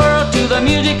girls I whirl to the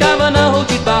music of an old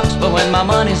jukebox. But when my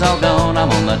money's all gone, I'm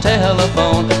on the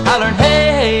telephone hollering,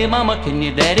 hey, hey, mama, can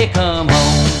your daddy come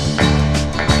home?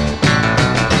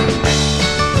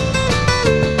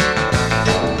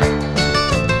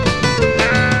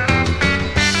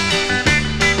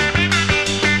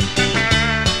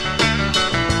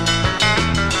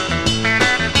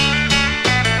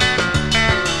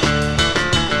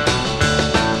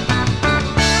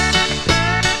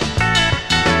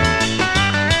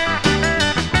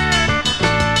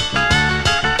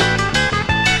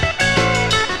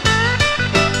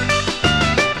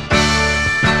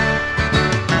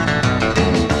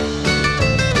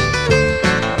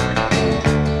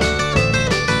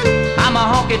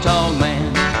 honky-tonk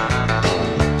man,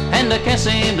 and I can't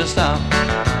seem to stop.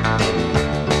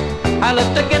 I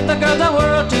love to get the girls the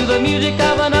world to the music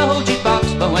of an old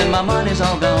jukebox, but when my money's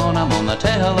all gone, I'm on the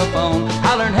telephone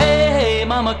hollering, hey, hey,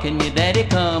 mama, can your daddy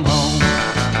come home?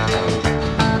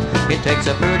 It takes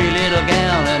a pretty little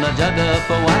gal and a jug of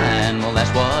wine. Well, that's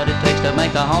what it takes to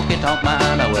make a honky-tonk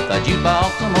mine. With a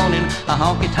jukebox in the morning, a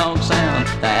honky-tonk sound.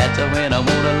 That's when I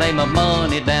wanna lay my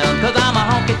money down, 'cause I'm a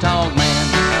honky-tonk man,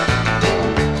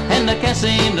 and I can't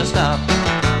seem to stop.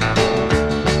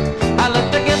 I love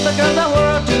to get the girls the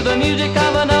world to the music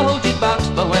of an old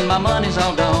jukebox, but when my money's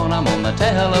all gone, I'm on the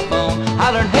telephone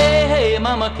hollering, hey, hey,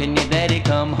 mama, can your daddy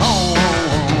come home?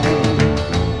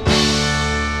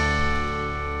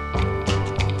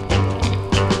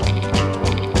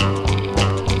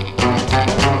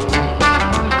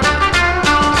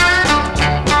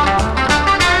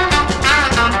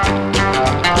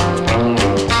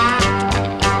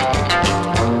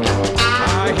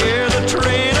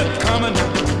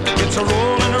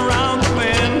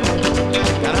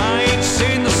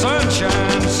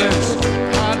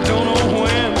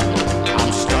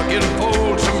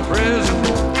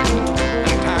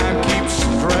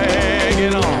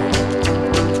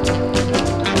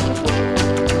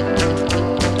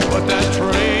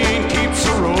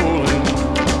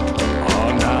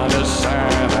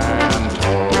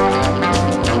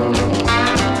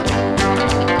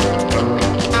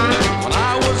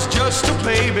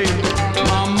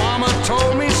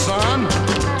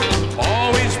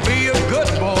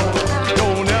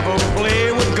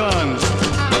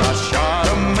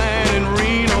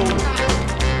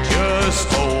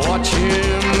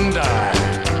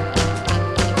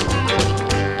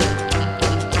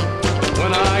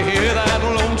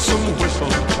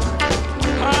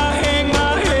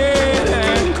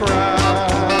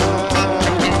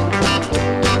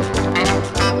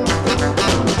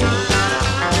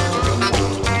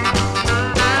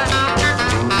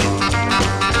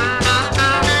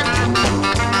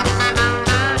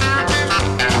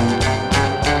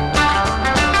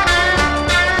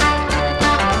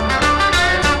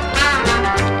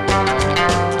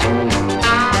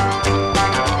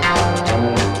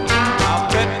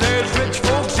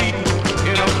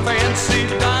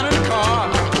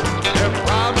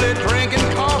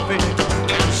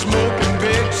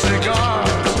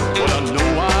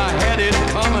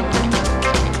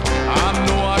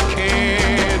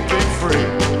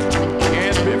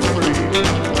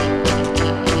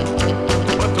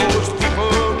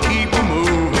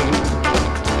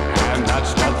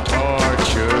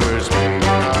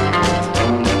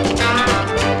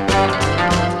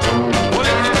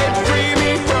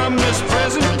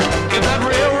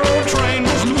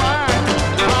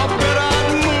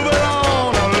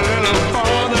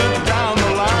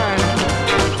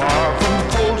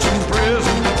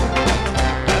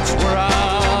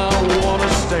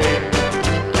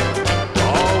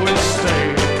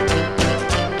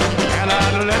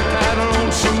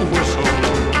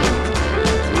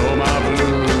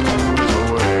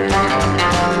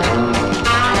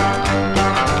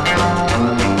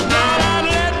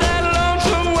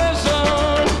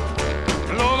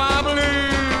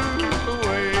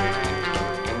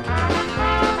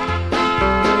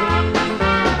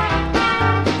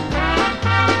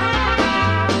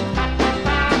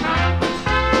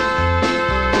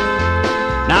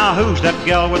 Who's that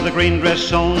gal with the green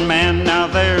dress on, man? Now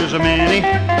there's a many.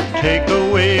 Take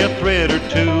away a thread or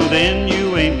two, then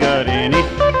you ain't got any.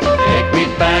 Take me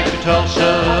back to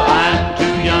Tulsa, I'm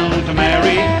too young to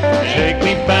marry. Take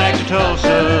me back to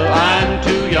Tulsa, I'm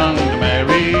too young to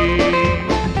marry.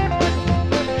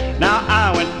 Now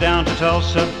I went down to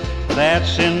Tulsa,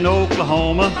 that's in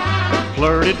Oklahoma.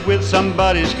 Flirted with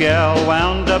somebody's gal,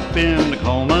 wound up in a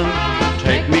coma.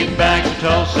 Take me back to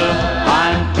Tulsa,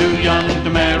 I'm too young to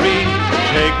marry.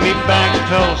 Take me back to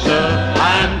Tulsa,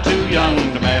 I'm too young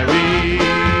to marry.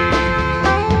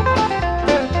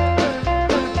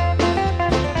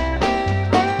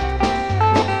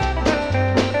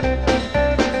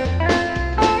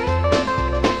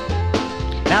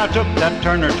 Now I took that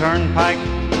Turner Turnpike,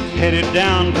 headed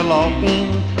down to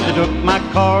Lawton. They took my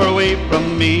car away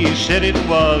from me, said it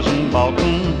wasn't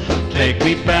Balkan. Take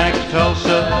me back to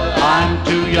Tulsa, I'm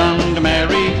too young to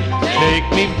marry. Take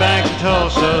me back to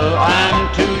Tulsa,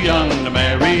 I'm too young to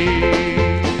marry.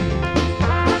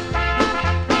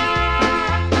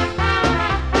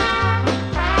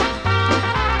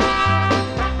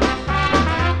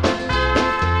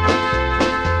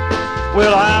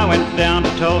 Well, I went down to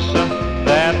Tulsa,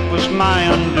 that was my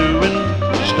undoing.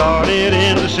 Started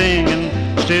into singing,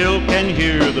 still can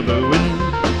hear the booing.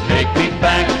 Take me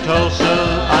back to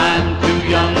Tulsa, I'm too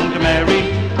young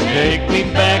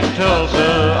me back to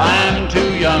Tulsa. I'm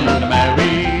too young to marry.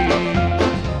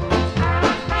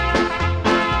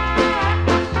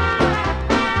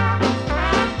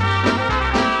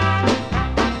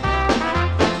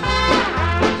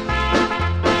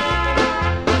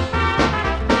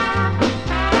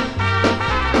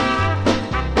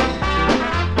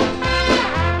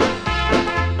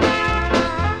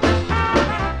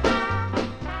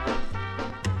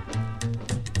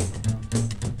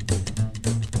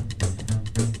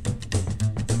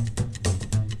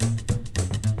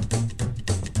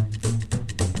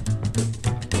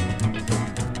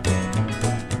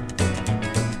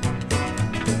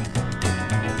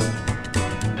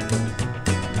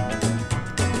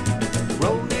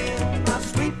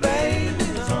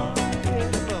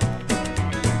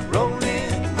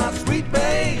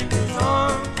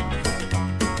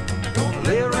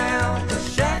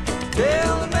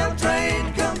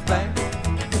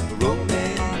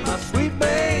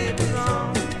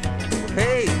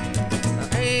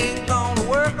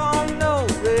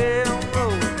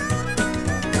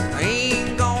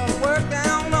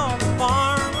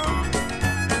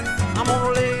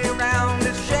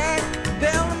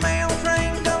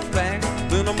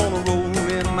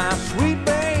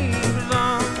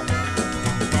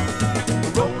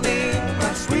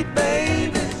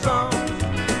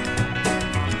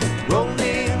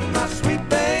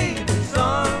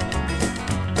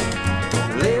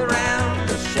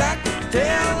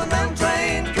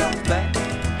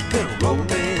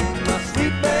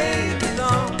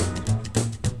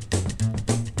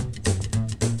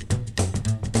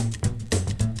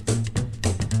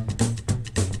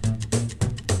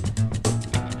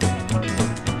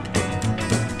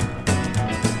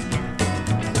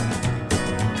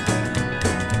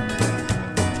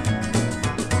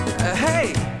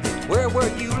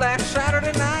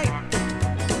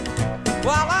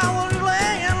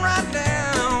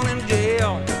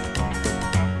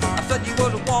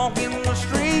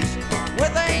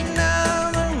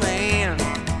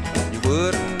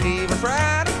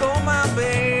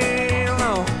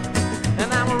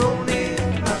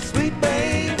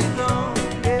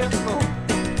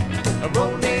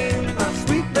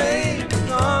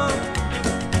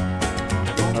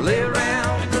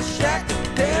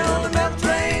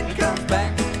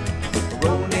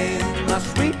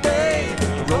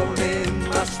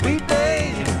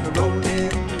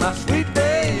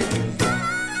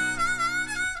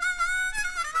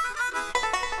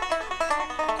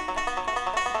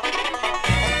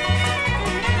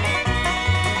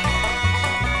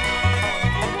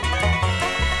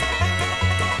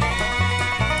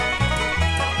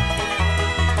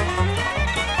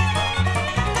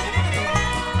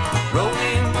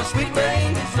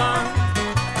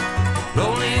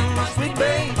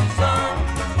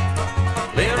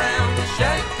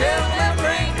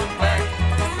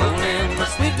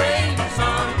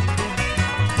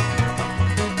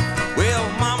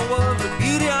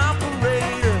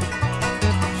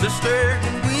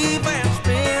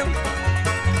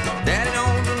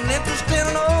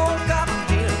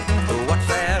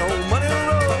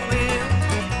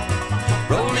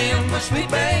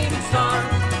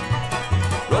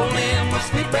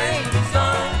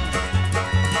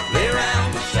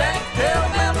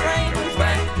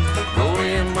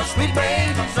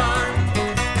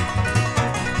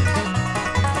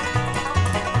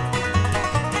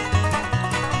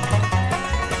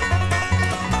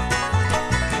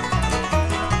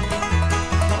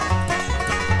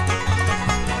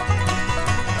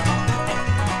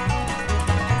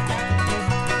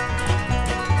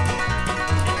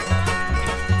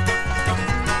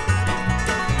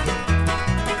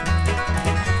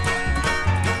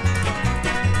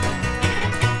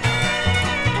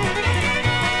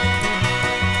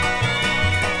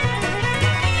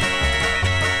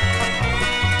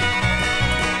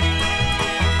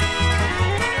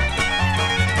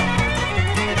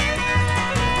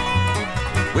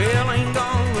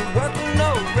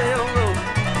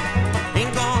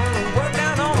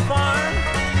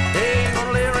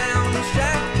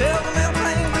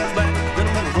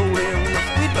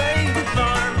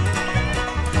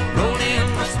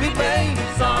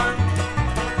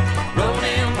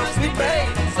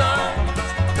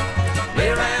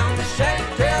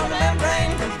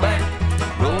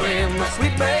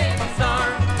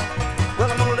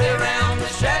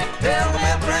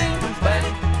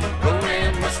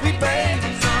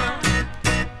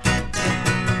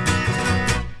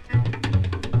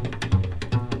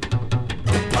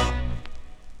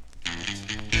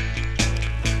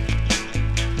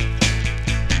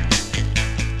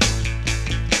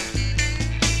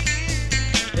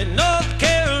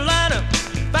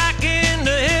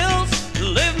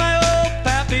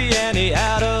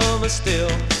 still.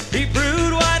 He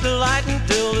brewed white lightning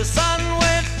till the sun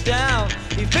went down.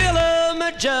 He filled him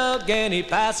a jug and he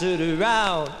passed it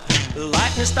around. The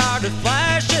lightning started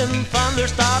flashing, thunder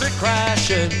started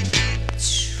crashing.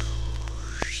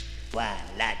 White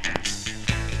lightning.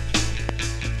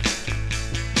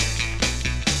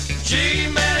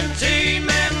 G-Man,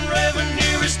 T-Man,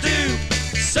 revenue is due,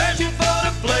 searching for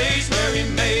the place where he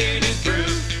made his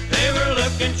brew. They were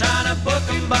looking, trying to book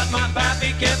him, but my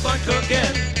pappy kept on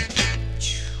cooking.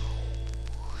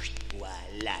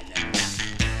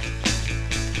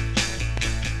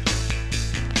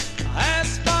 I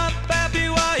asked my pappy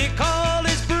why he called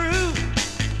his brew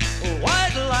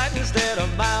White Lightning instead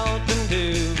of Mountain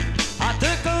Dew. I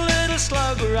took a little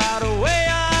slug right away,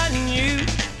 I knew.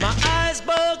 My eyes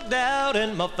bugged out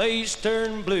and my face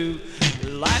turned blue.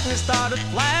 Lightning started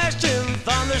flashing,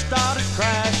 thunder started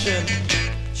crashing.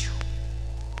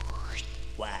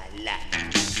 White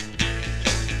lightning.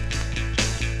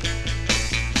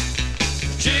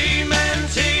 G-Man,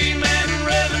 T-Man,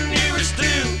 revenue is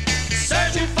due,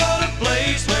 searching for the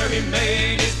place where he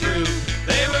made his brew.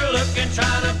 They were looking,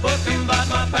 trying to book him, but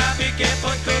my pappy kept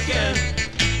on cooking.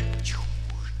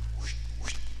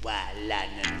 White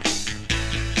lightning.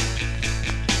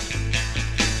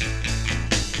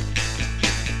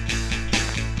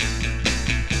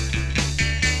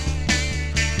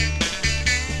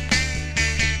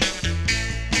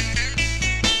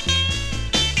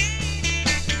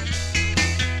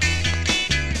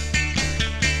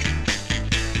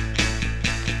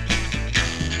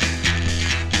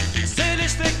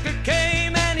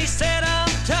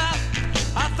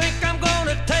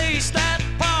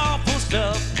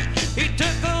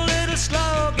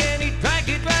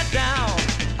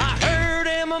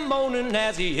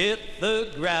 As he hit the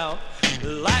ground, the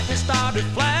lightning started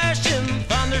flashing,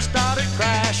 thunder started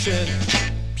crashing.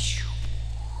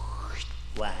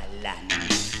 White lightning.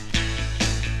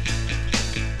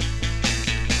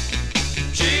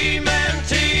 G-Man,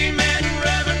 T-Man,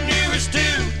 revenue is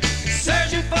due,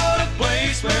 searching for the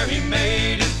place where he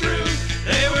made his brew.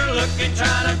 They were looking,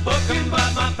 trying to book him,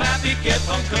 but my pappy kept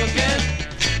on cooking.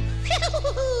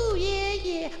 Yeah,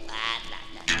 yeah.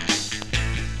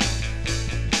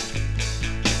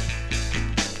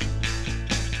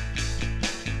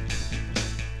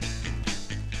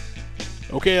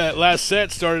 Okay, that last set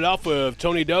started off with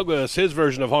Tony Douglas, his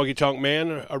version of Honkytonk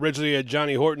Man, originally a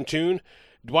Johnny Horton tune.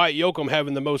 Dwight Yoakam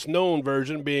having the most known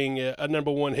version, being a number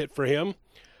one hit for him.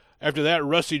 After that,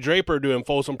 Rusty Draper doing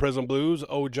Folsom Prison Blues,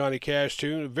 old Johnny Cash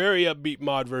tune, very upbeat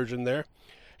mod version there.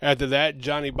 After that,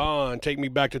 Johnny Bond, Take Me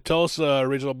Back to Tulsa,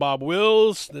 original Bob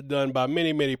Wills, done by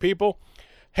many, many people.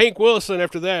 Hank Wilson,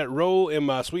 after that, Roll in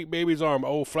My Sweet Baby's Arm,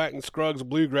 old Flatt & Scruggs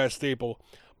bluegrass staple.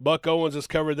 Buck Owens has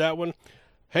covered that one.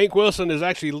 Hank Wilson is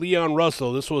actually Leon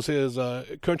Russell. This was his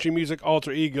country music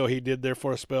alter ego he did there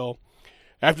for a spell.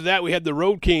 After that, we had the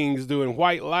Road Kings doing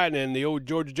White Lightning, the old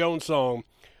George Jones song.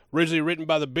 Originally written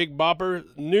by the Big Bopper,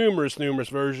 numerous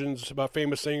versions by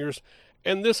famous singers,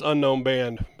 and this unknown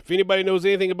band. If anybody knows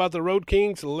anything about the Road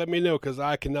Kings, let me know, because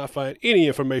I cannot find any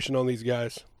information on these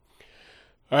guys.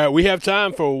 All right, we have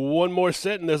time for one more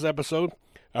set in this episode.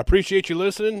 I appreciate you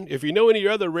listening. If you know any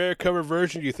other rare cover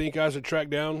versions you think I should track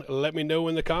down, let me know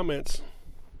in the comments.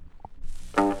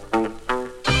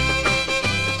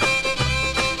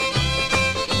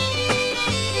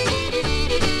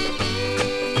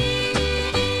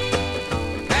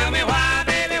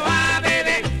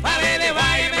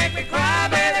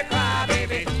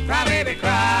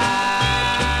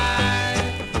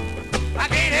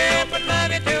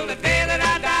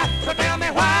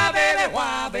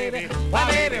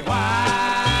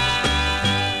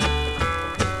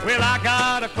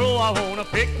 I wanna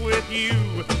pick with you,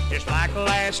 just like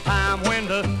last time when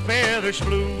the feathers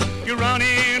flew. You're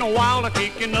running wild,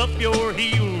 kicking up your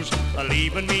heels,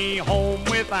 leaving me home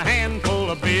with a handful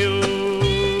of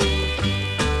bills.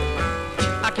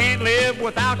 I can't live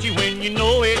without you when you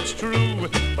know it's true,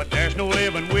 but there's no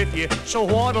living with you, so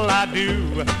what'll I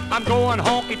do? I'm going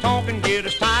honky-tonk and get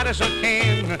as tight as I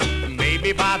can.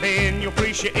 Maybe by then you'll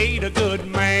appreciate a good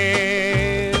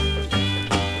man.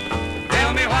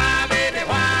 Tell me why, baby,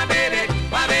 why, baby,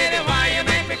 why, baby, why you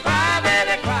make me cry,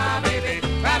 baby, cry, baby,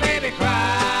 cry, baby,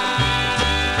 cry.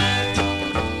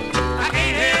 I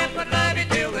can't help but love you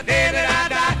till the day that I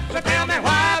die. So tell me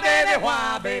why, baby,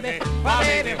 why, baby, why,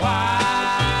 baby, why.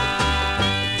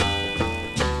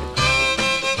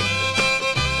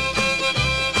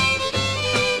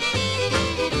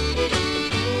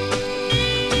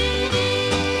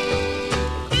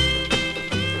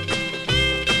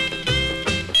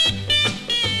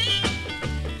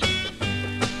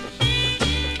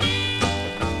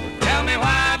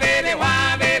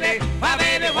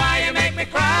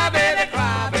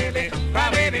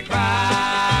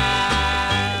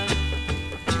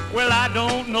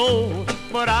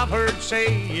 what I've heard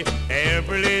say.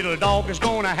 Every little dog is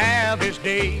gonna have his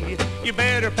day. You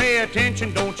better pay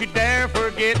attention, don't you dare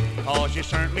forget, 'cause you're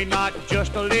certainly not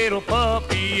just a little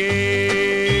puppy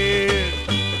yet.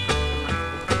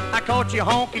 I caught you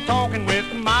honky-tonkin'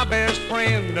 with my best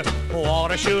friend.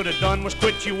 What I should have done was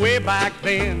quit you way back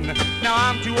then. Now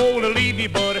I'm too old to leave you,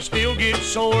 but I still get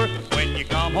sore when you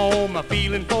come home a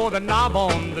feeling for the knob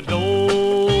on the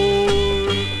door.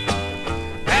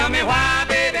 Tell me why,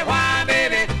 baby, why,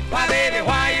 baby, why, baby,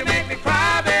 why you make me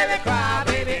cry, baby, cry,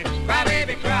 baby, cry,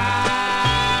 baby, cry.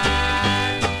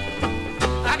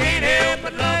 I can't help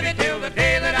but love you till the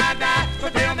day that I die. So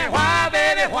tell me why,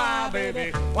 baby, why, baby,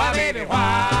 why, baby, why.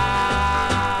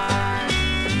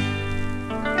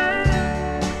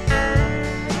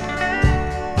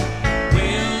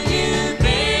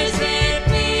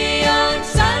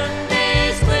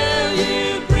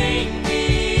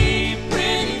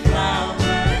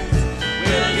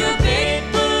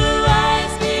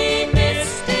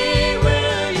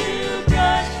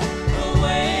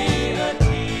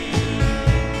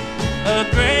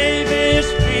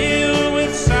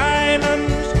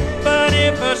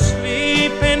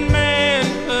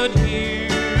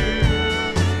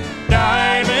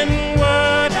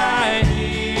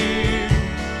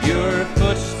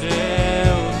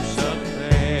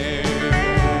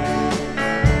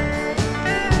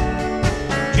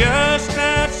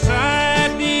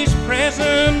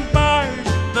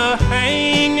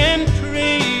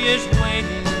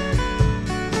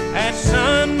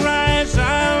 Sunrise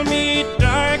I'll meet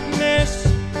darkness,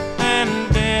 and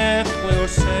death will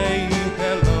say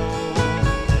hello.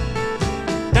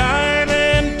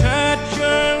 Darling, touch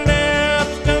your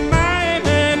lips to mine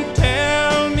and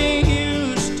tell me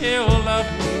you still love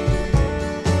me,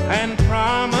 and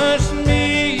promise me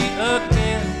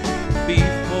again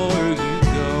before you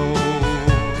go.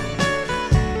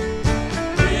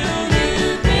 Will you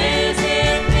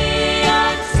visit me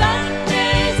on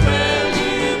Sundays? Will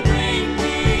you bring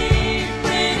me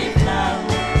pretty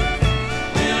flowers?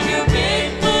 Will your big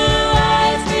blue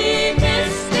eyes be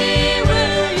misty?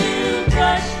 Will you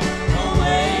brush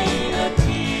away a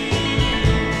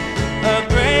tear? A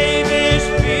grave is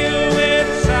filled with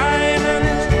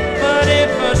silence, but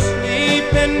if a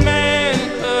sleeping man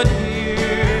could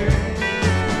hear,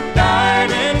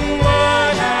 darling,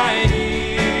 what I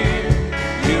hear,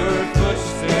 your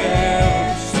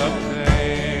footsteps up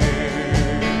there.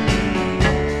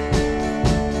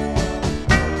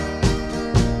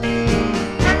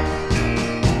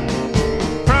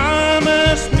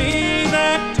 Promise me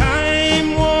that time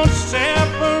won't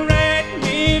separate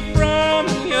me from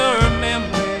your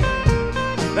memory,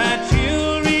 that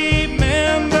you'll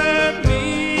remember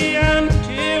me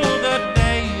until the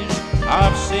days of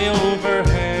silver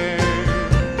hair.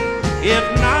 If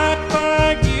not for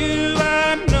you,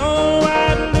 I know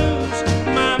I'd lose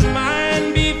my mind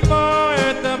before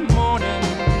the morning.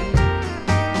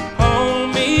 Hold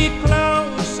me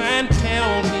close and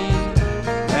tell me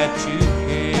that you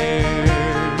care.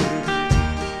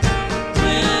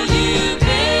 Will you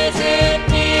visit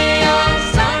me on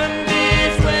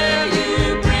Sundays? Will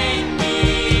you bring me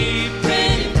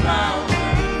pretty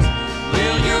flowers?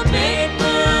 Will your big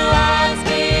blue eyes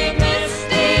be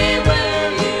misty?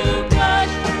 Will you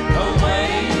brush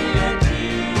away a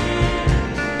tear?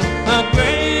 A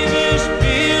grave is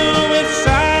filled with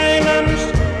silence,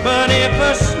 but if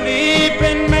a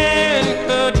sleeping man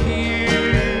could hear,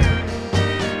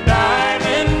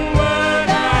 darling, what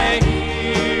I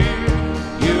hear,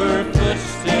 your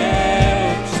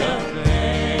footsteps up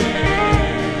there.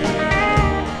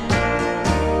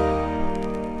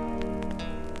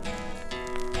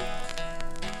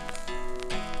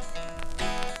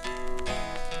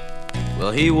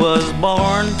 Well, he was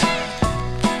born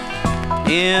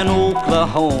in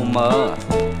Oklahoma,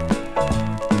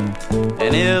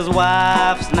 and his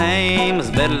wife's name is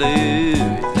Betty Lou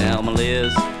Thelma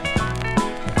Liz.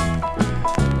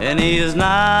 And he is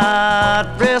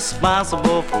not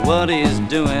responsible for what he's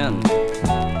doing,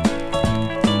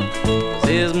 'cause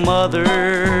his mother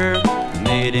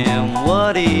made him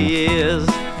what he is.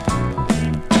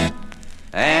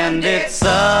 And it's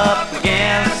up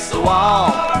against the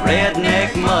wall,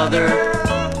 redneck mother,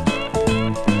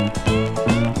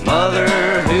 mother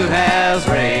who has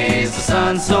raised the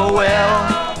son so well.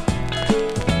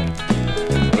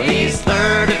 He's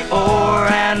 34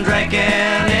 and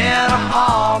drinking in a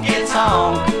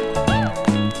honky-tonk,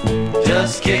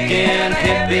 just kicking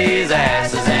hippies'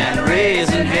 asses and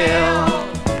raising hell.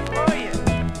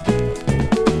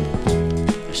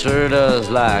 Sure does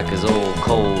like his old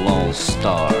coal Lone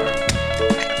Star.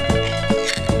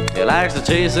 He likes to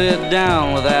chase it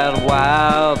down with that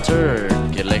wild turd.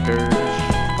 funky liquors.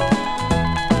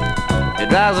 He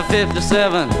drives a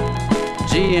 57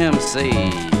 GMC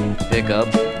pickup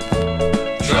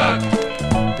truck.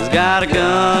 He's got a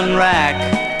gun rack.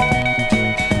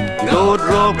 Gold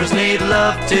ropers need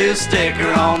love to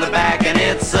sticker on the back, and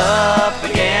it's up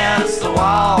against the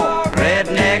wall.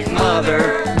 Redneck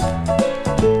mother,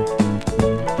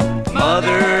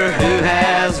 mother who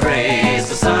has raised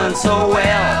the son so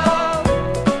well.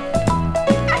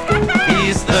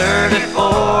 He's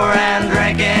 34 and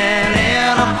drinking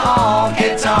in a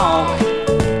honky-tonk,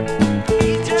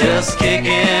 just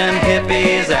kicking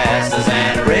hippies' asses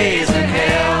and raising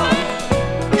hell.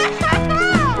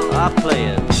 I play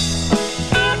it.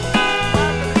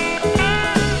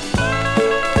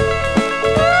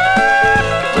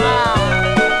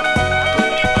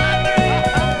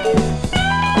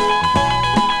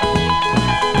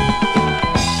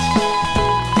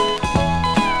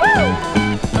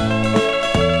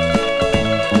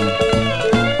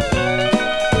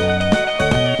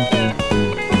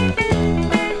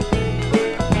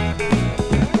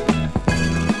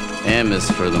 M is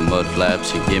for the mud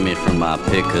flaps you give me from my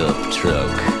pickup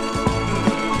truck.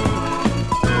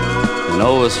 And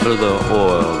O is for the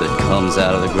oil that comes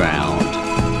out of the ground.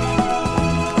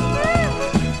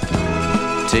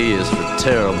 T is for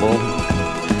terrible.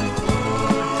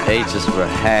 H is for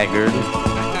haggard.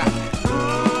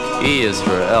 E is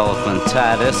for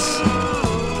elephantitis.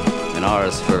 And R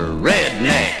is for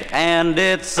redneck. And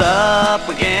it's up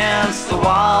against the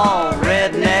wall,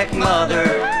 redneck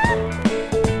mother.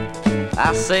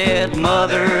 I said,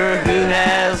 mother who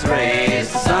has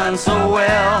raised the son so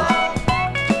well.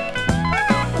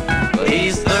 But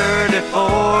he's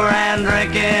 34 and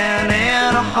drinking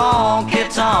in a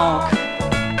honky-tonk,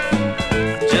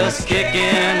 just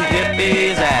kicking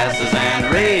hippies' asses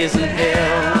and raising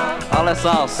hell. Oh, let's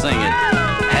all sing it.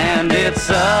 And it's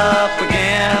up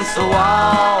against the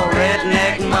wall,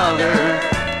 redneck mother,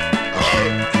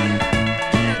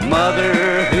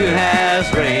 mother who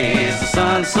has raised the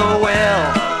son so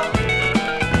well.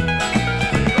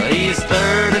 But he's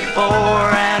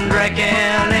 34 and drinking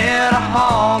in a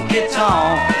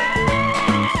honky-tonk,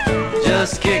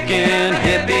 just kicking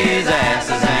hippies'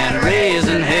 asses and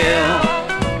raising hell.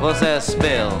 What's that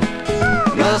spell?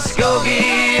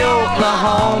 Muskogee,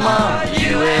 Oklahoma,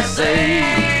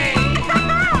 USA.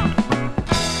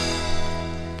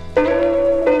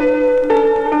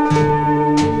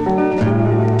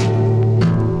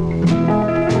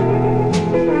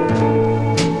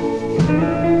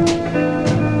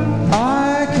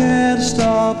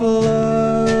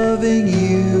 Loving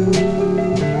you,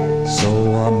 so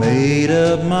I made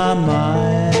up my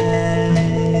mind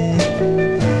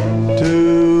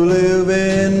to live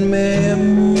in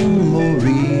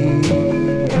memory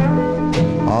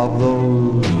of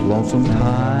those lonesome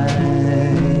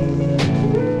times.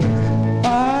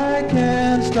 I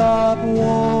can't stop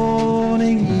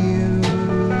wanting you.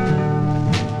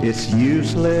 It's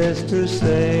useless to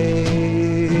say,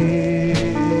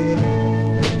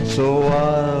 so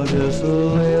I'll just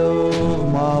live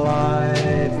my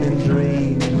life in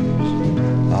dreams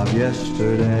of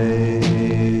yesterday.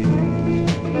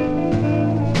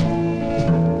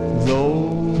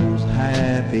 Those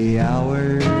happy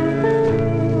hours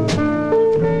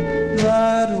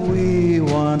that we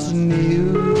once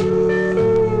knew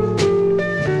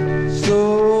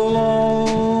so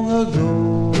long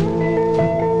ago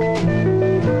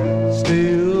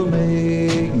still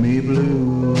make me blue.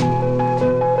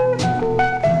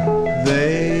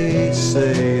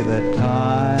 Say that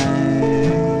time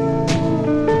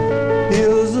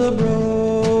heals a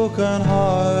broken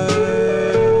heart,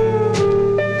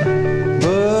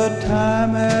 but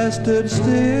time has stood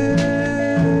still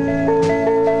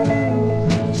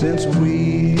since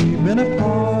we've been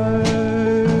apart.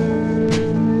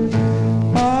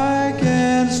 I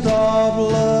can't stop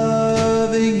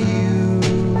loving you,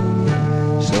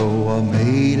 so I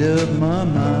made up my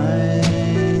mind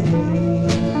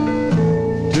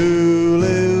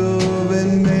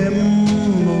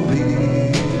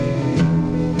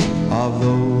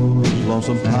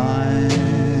lonesome time.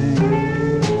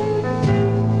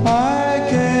 I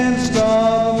can't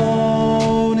stop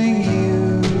wanting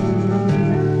you.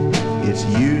 It's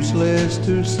useless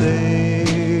to say,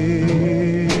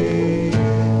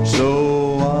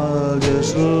 so I'll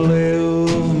just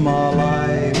live my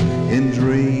life in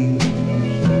dreams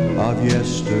of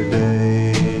yesterday.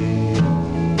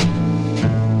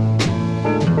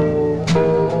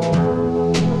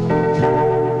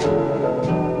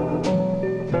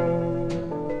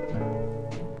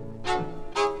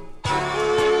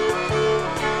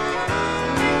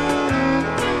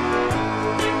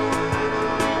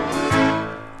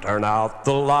 Turn out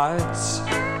the lights,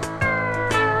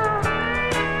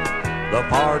 the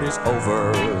party's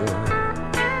over.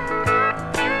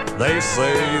 They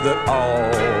say that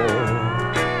all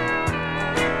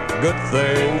good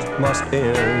things must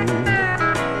end.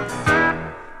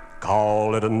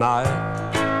 Call it a night,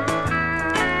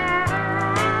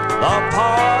 the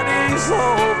party's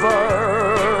over,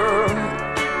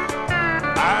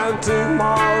 and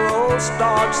tomorrow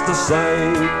starts the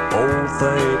same old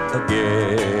thing again.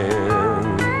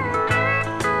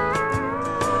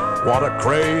 What a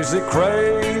crazy,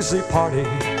 crazy party.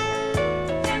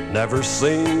 Never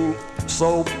seen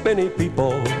so many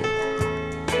people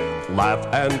laugh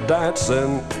and dance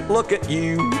and look at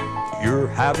you, you're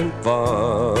having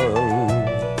fun.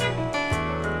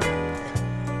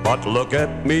 But look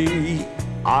at me,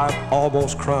 I'm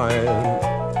almost crying,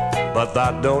 but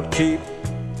that don't keep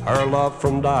her love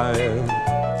from dying.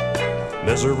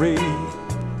 Misery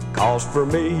calls for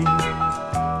me,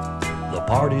 the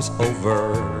party's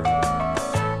over.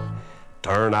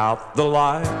 Turn out the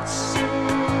lights,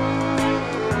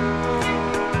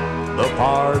 the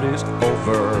party's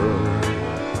over.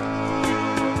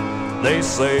 They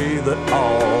say that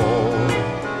all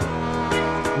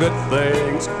good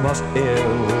things must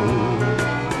end.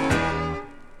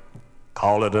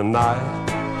 Call it a night,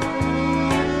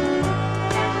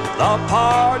 the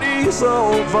party's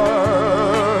over,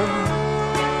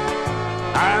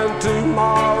 and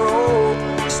tomorrow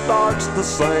starts the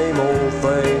same old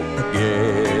thing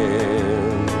again.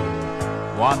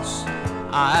 Once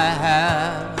I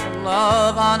had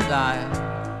love undying,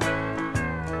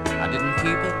 I didn't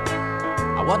keep it,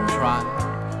 I wasn't trying.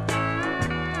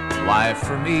 Life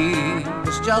for me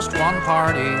was just one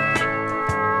party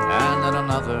and then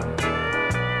another.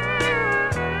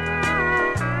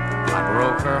 I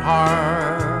broke her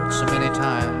heart so many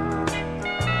times,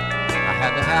 I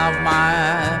had to have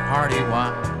my party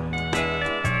wine.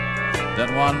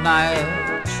 Then one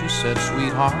night she said,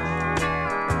 sweetheart,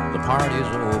 the party's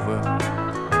over.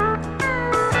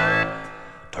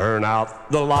 Turn out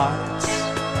the lights,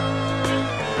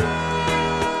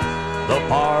 the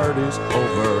party's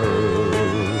over.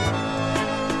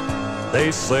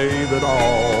 They say that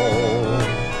all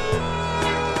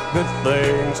good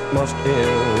things must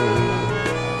end.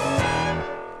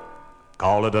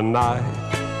 Call it a night,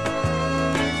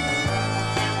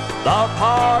 the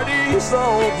party's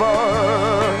over,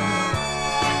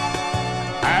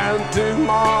 and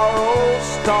tomorrow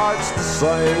starts the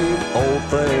same old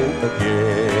thing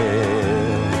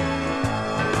again.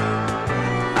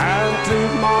 And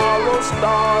tomorrow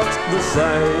starts the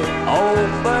same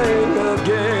old thing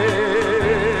again.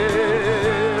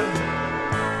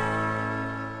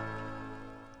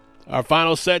 Our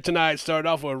final set tonight started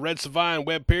off with Red Savine and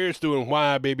Webb Pierce doing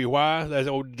Why Baby Why. That's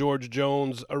old George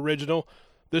Jones original.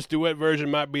 This duet version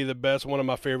might be the best, one of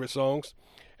my favorite songs.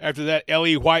 After that,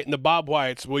 L.E. White and the Bob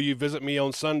Whites, Will You Visit Me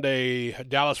on Sunday?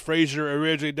 Dallas Frazier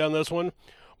originally done this one.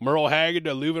 Merle Haggard,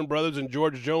 the Louvin Brothers, and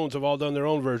George Jones have all done their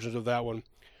own versions of that one.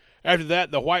 After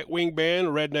that, the White Wing Band,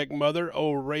 Redneck Mother,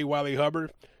 old Ray Wiley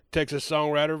Hubbard, Texas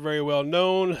songwriter, very well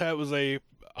known. That was a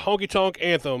honky-tonk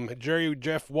anthem. Jerry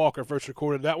Jeff Walker first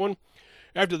recorded that one.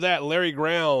 After that, Larry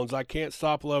Grounds, I Can't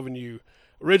Stop Loving You.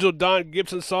 Original Don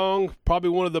Gibson song, probably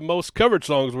one of the most covered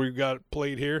songs we've got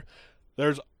played here.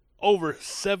 There's over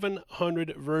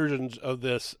 700 versions of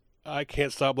this, I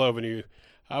Can't Stop Loving You.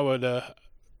 I would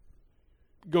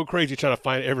go crazy trying to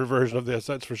find every version of this,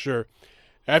 that's for sure.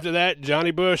 After that,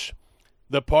 Johnny Bush,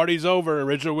 The Party's Over,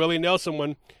 original Willie Nelson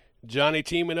one. Johnny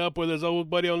teaming up with his old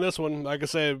buddy on this one. Like I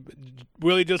said,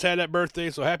 Willie just had that birthday,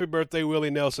 so happy birthday, Willie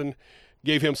Nelson.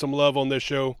 Gave him some love on this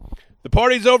show. The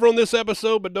party's over on this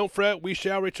episode, but don't fret, we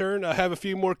shall return. I have a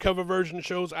few more cover version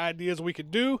shows, ideas we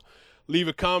could do. Leave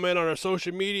a comment on our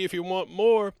social media if you want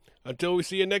more. Until we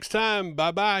see you next time,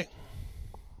 bye-bye.